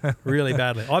head really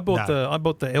badly. I bought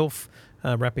No. the Elf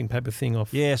wrapping paper thing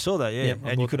off. Yeah, I saw that. Yeah, Yep, I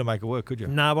and you bought- couldn't make it work, could you?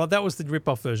 No, but that was the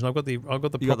rip-off version. I've got the You proper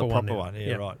got the one. proper now. one.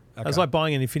 Yeah, right. It was Okay. like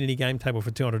buying an infinity game table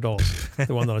for $200.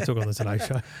 The one that I took on the Today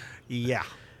Show. Yeah.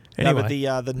 Anyway. No, but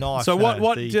the knife. So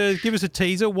what? the Give us a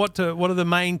teaser. What are the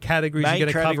main categories main you're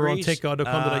going to cover on categories,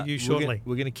 techguide.com.au shortly?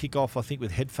 We're going to kick off, I think,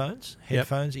 with headphones,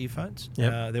 earphones.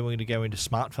 Yep. Then we're going to go into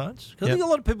smartphones. 'Cause I Yep. think a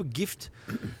lot of people gift.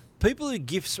 People who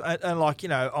gifts and like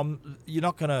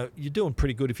you're doing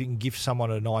pretty good if you can gift someone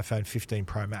an iPhone 15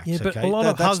 Pro Max. Yeah, but okay? a lot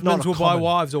of That's husbands not a will buy common-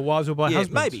 wives or wives will buy Yeah,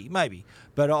 husbands. maybe.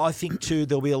 But I think too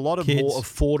there'll be a lot of Kids. more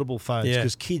affordable phones Yeah.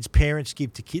 because parents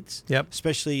give to kids. Yep.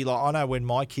 Especially like I know when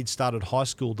my kids started high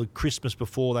school, the Christmas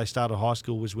before they started high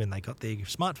school was when they got their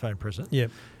smartphone present. Yep.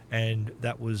 And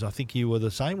that was, I think you were the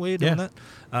same. Were you doing that?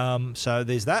 So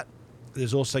there's that.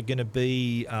 There's also going to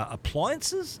be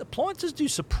appliances. Appliances do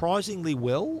surprisingly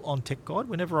well on Tech Guide.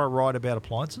 Whenever I write about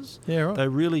appliances, Yeah, right. they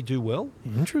really do well.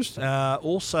 Interesting.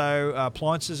 Also,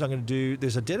 appliances, I'm going to do,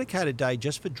 there's a dedicated day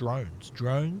just for drones.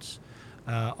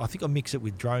 I think I'll mix it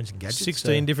with drones and gadgets.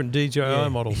 16 different DJI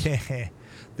models. Yeah.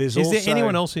 There's Is also, there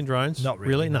anyone else in drones? Not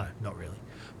really. No. Not really.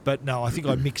 But no, I think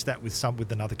I mixed that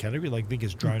with another category. Like I think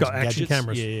it's drones Got and action gadgets.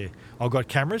 cameras. Yeah. I've got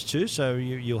cameras too, so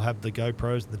you'll have the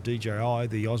GoPros, the DJI,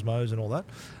 the Osmos, and all that,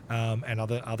 and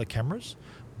other cameras.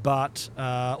 But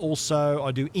also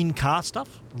I do in-car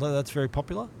stuff. That's very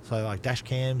popular. So like dash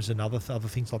cams and other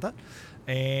things like that.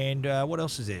 And what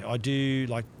else is there? I do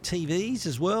like TVs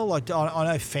as well. Like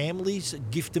I know families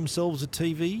gift themselves a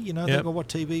TV. You know, they go, what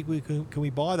TV can we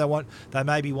buy? They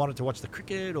maybe want it to watch the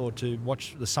cricket or to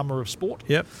watch the summer of sport.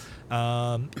 Yep.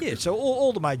 So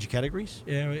all the major categories,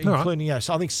 including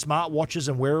so I think smartwatches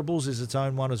and wearables is its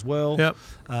own one as well.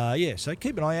 Yep. So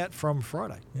keep an eye out from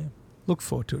Friday. Yeah. Look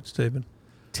forward to it, Stephen.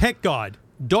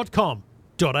 Techguide.com.au.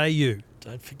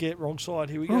 Don't forget, wrong side.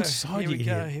 Here we Wrong go. side, Here we you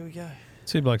go. idiot. Here we go.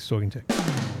 Two Blokes Talking Tech.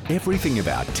 Everything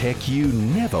about tech you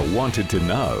never wanted to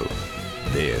know.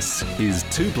 This is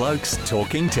Two Blokes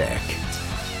Talking Tech.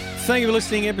 Thank you for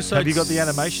listening. Episode. Have you got the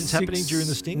animations happening during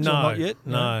the stings? No, or not yet.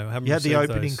 No, I haven't. You had the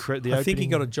received opening. those. I think he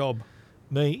got a job.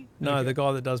 Me? No, Okay. the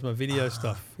guy that does my video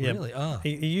stuff. Yeah, really?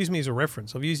 He used me as a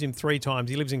reference. I've used him 3 times.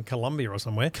 He lives in Colombia or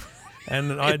somewhere,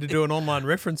 and I had to do an online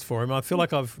reference for him. I feel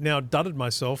like I've now dudded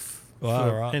myself.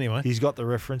 All right. Anyway, he's got the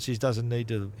reference. He doesn't need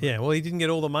to. yeah. Well, he didn't get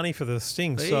all the money for the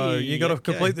sting, so Hey, you got to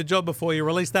okay. complete the job before you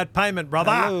release that payment,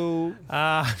 brother. Hello.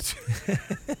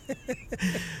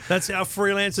 That's how Don't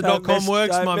freelancer.com mess-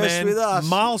 works, don't my mess man. with us.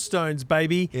 Milestones,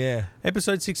 baby. Yeah.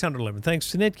 Episode 611.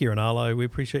 Thanks to Netgear and Arlo. We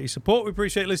appreciate your support. We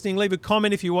appreciate listening. Leave a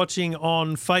comment if you're watching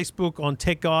on Facebook, on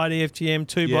Tech Guide, EFGM,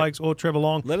 Two Blokes, or Trevor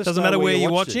Long. Let us Doesn't know matter where where you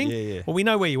you're watched it. watching. Yeah. Well, we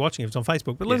know where you're watching if it's on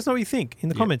Facebook, but let Yeah. us know what you think in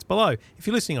the comments below. If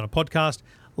you're listening on a podcast,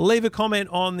 leave a comment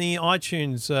on the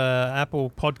iTunes Apple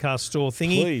Podcast Store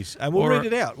thingy. Please. And we'll Or read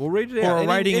it out. We'll read it out. or a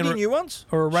rating any and new ones?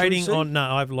 Or a Shall we rating see? on... No,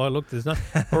 I looked. There's none.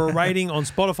 Or a rating on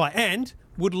Spotify. And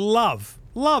would love,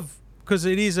 because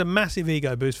it is a massive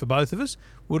ego boost for both of us,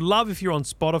 would love if you're on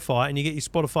Spotify and you get your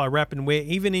Spotify Wrap and we're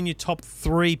even in your top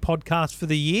 3 podcasts for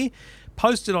the year.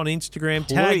 Post it on Instagram.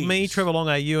 Tag me, Please. Trevor Long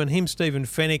AU, and him, Stephen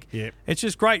Fennick. Yep. It's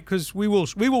just great because we will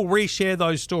reshare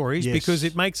those stories Yes. because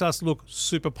it makes us look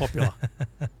super popular.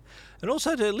 And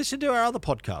also to listen to our other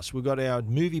podcasts. We've got our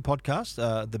movie podcast,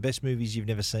 The Best Movies You've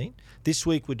Never Seen. This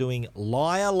week we're doing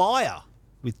Liar Liar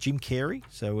with Jim Carrey.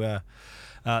 So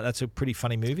that's a pretty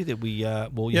funny movie that we you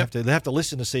have to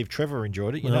listen to see if Trevor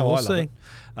enjoyed it. We'll I see.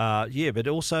 love it. But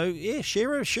also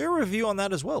share a review on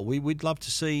that as well. We'd love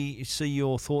to see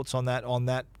your thoughts on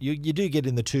that. You do get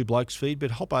in the Two Blokes feed,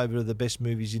 but hop over to the Best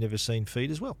Movies You've Never Seen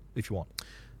feed as well if you want.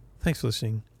 Thanks for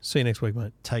listening. See you next week,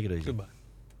 mate. Take it easy. Goodbye.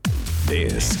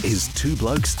 This is Two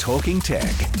Blokes Talking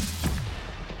Tech.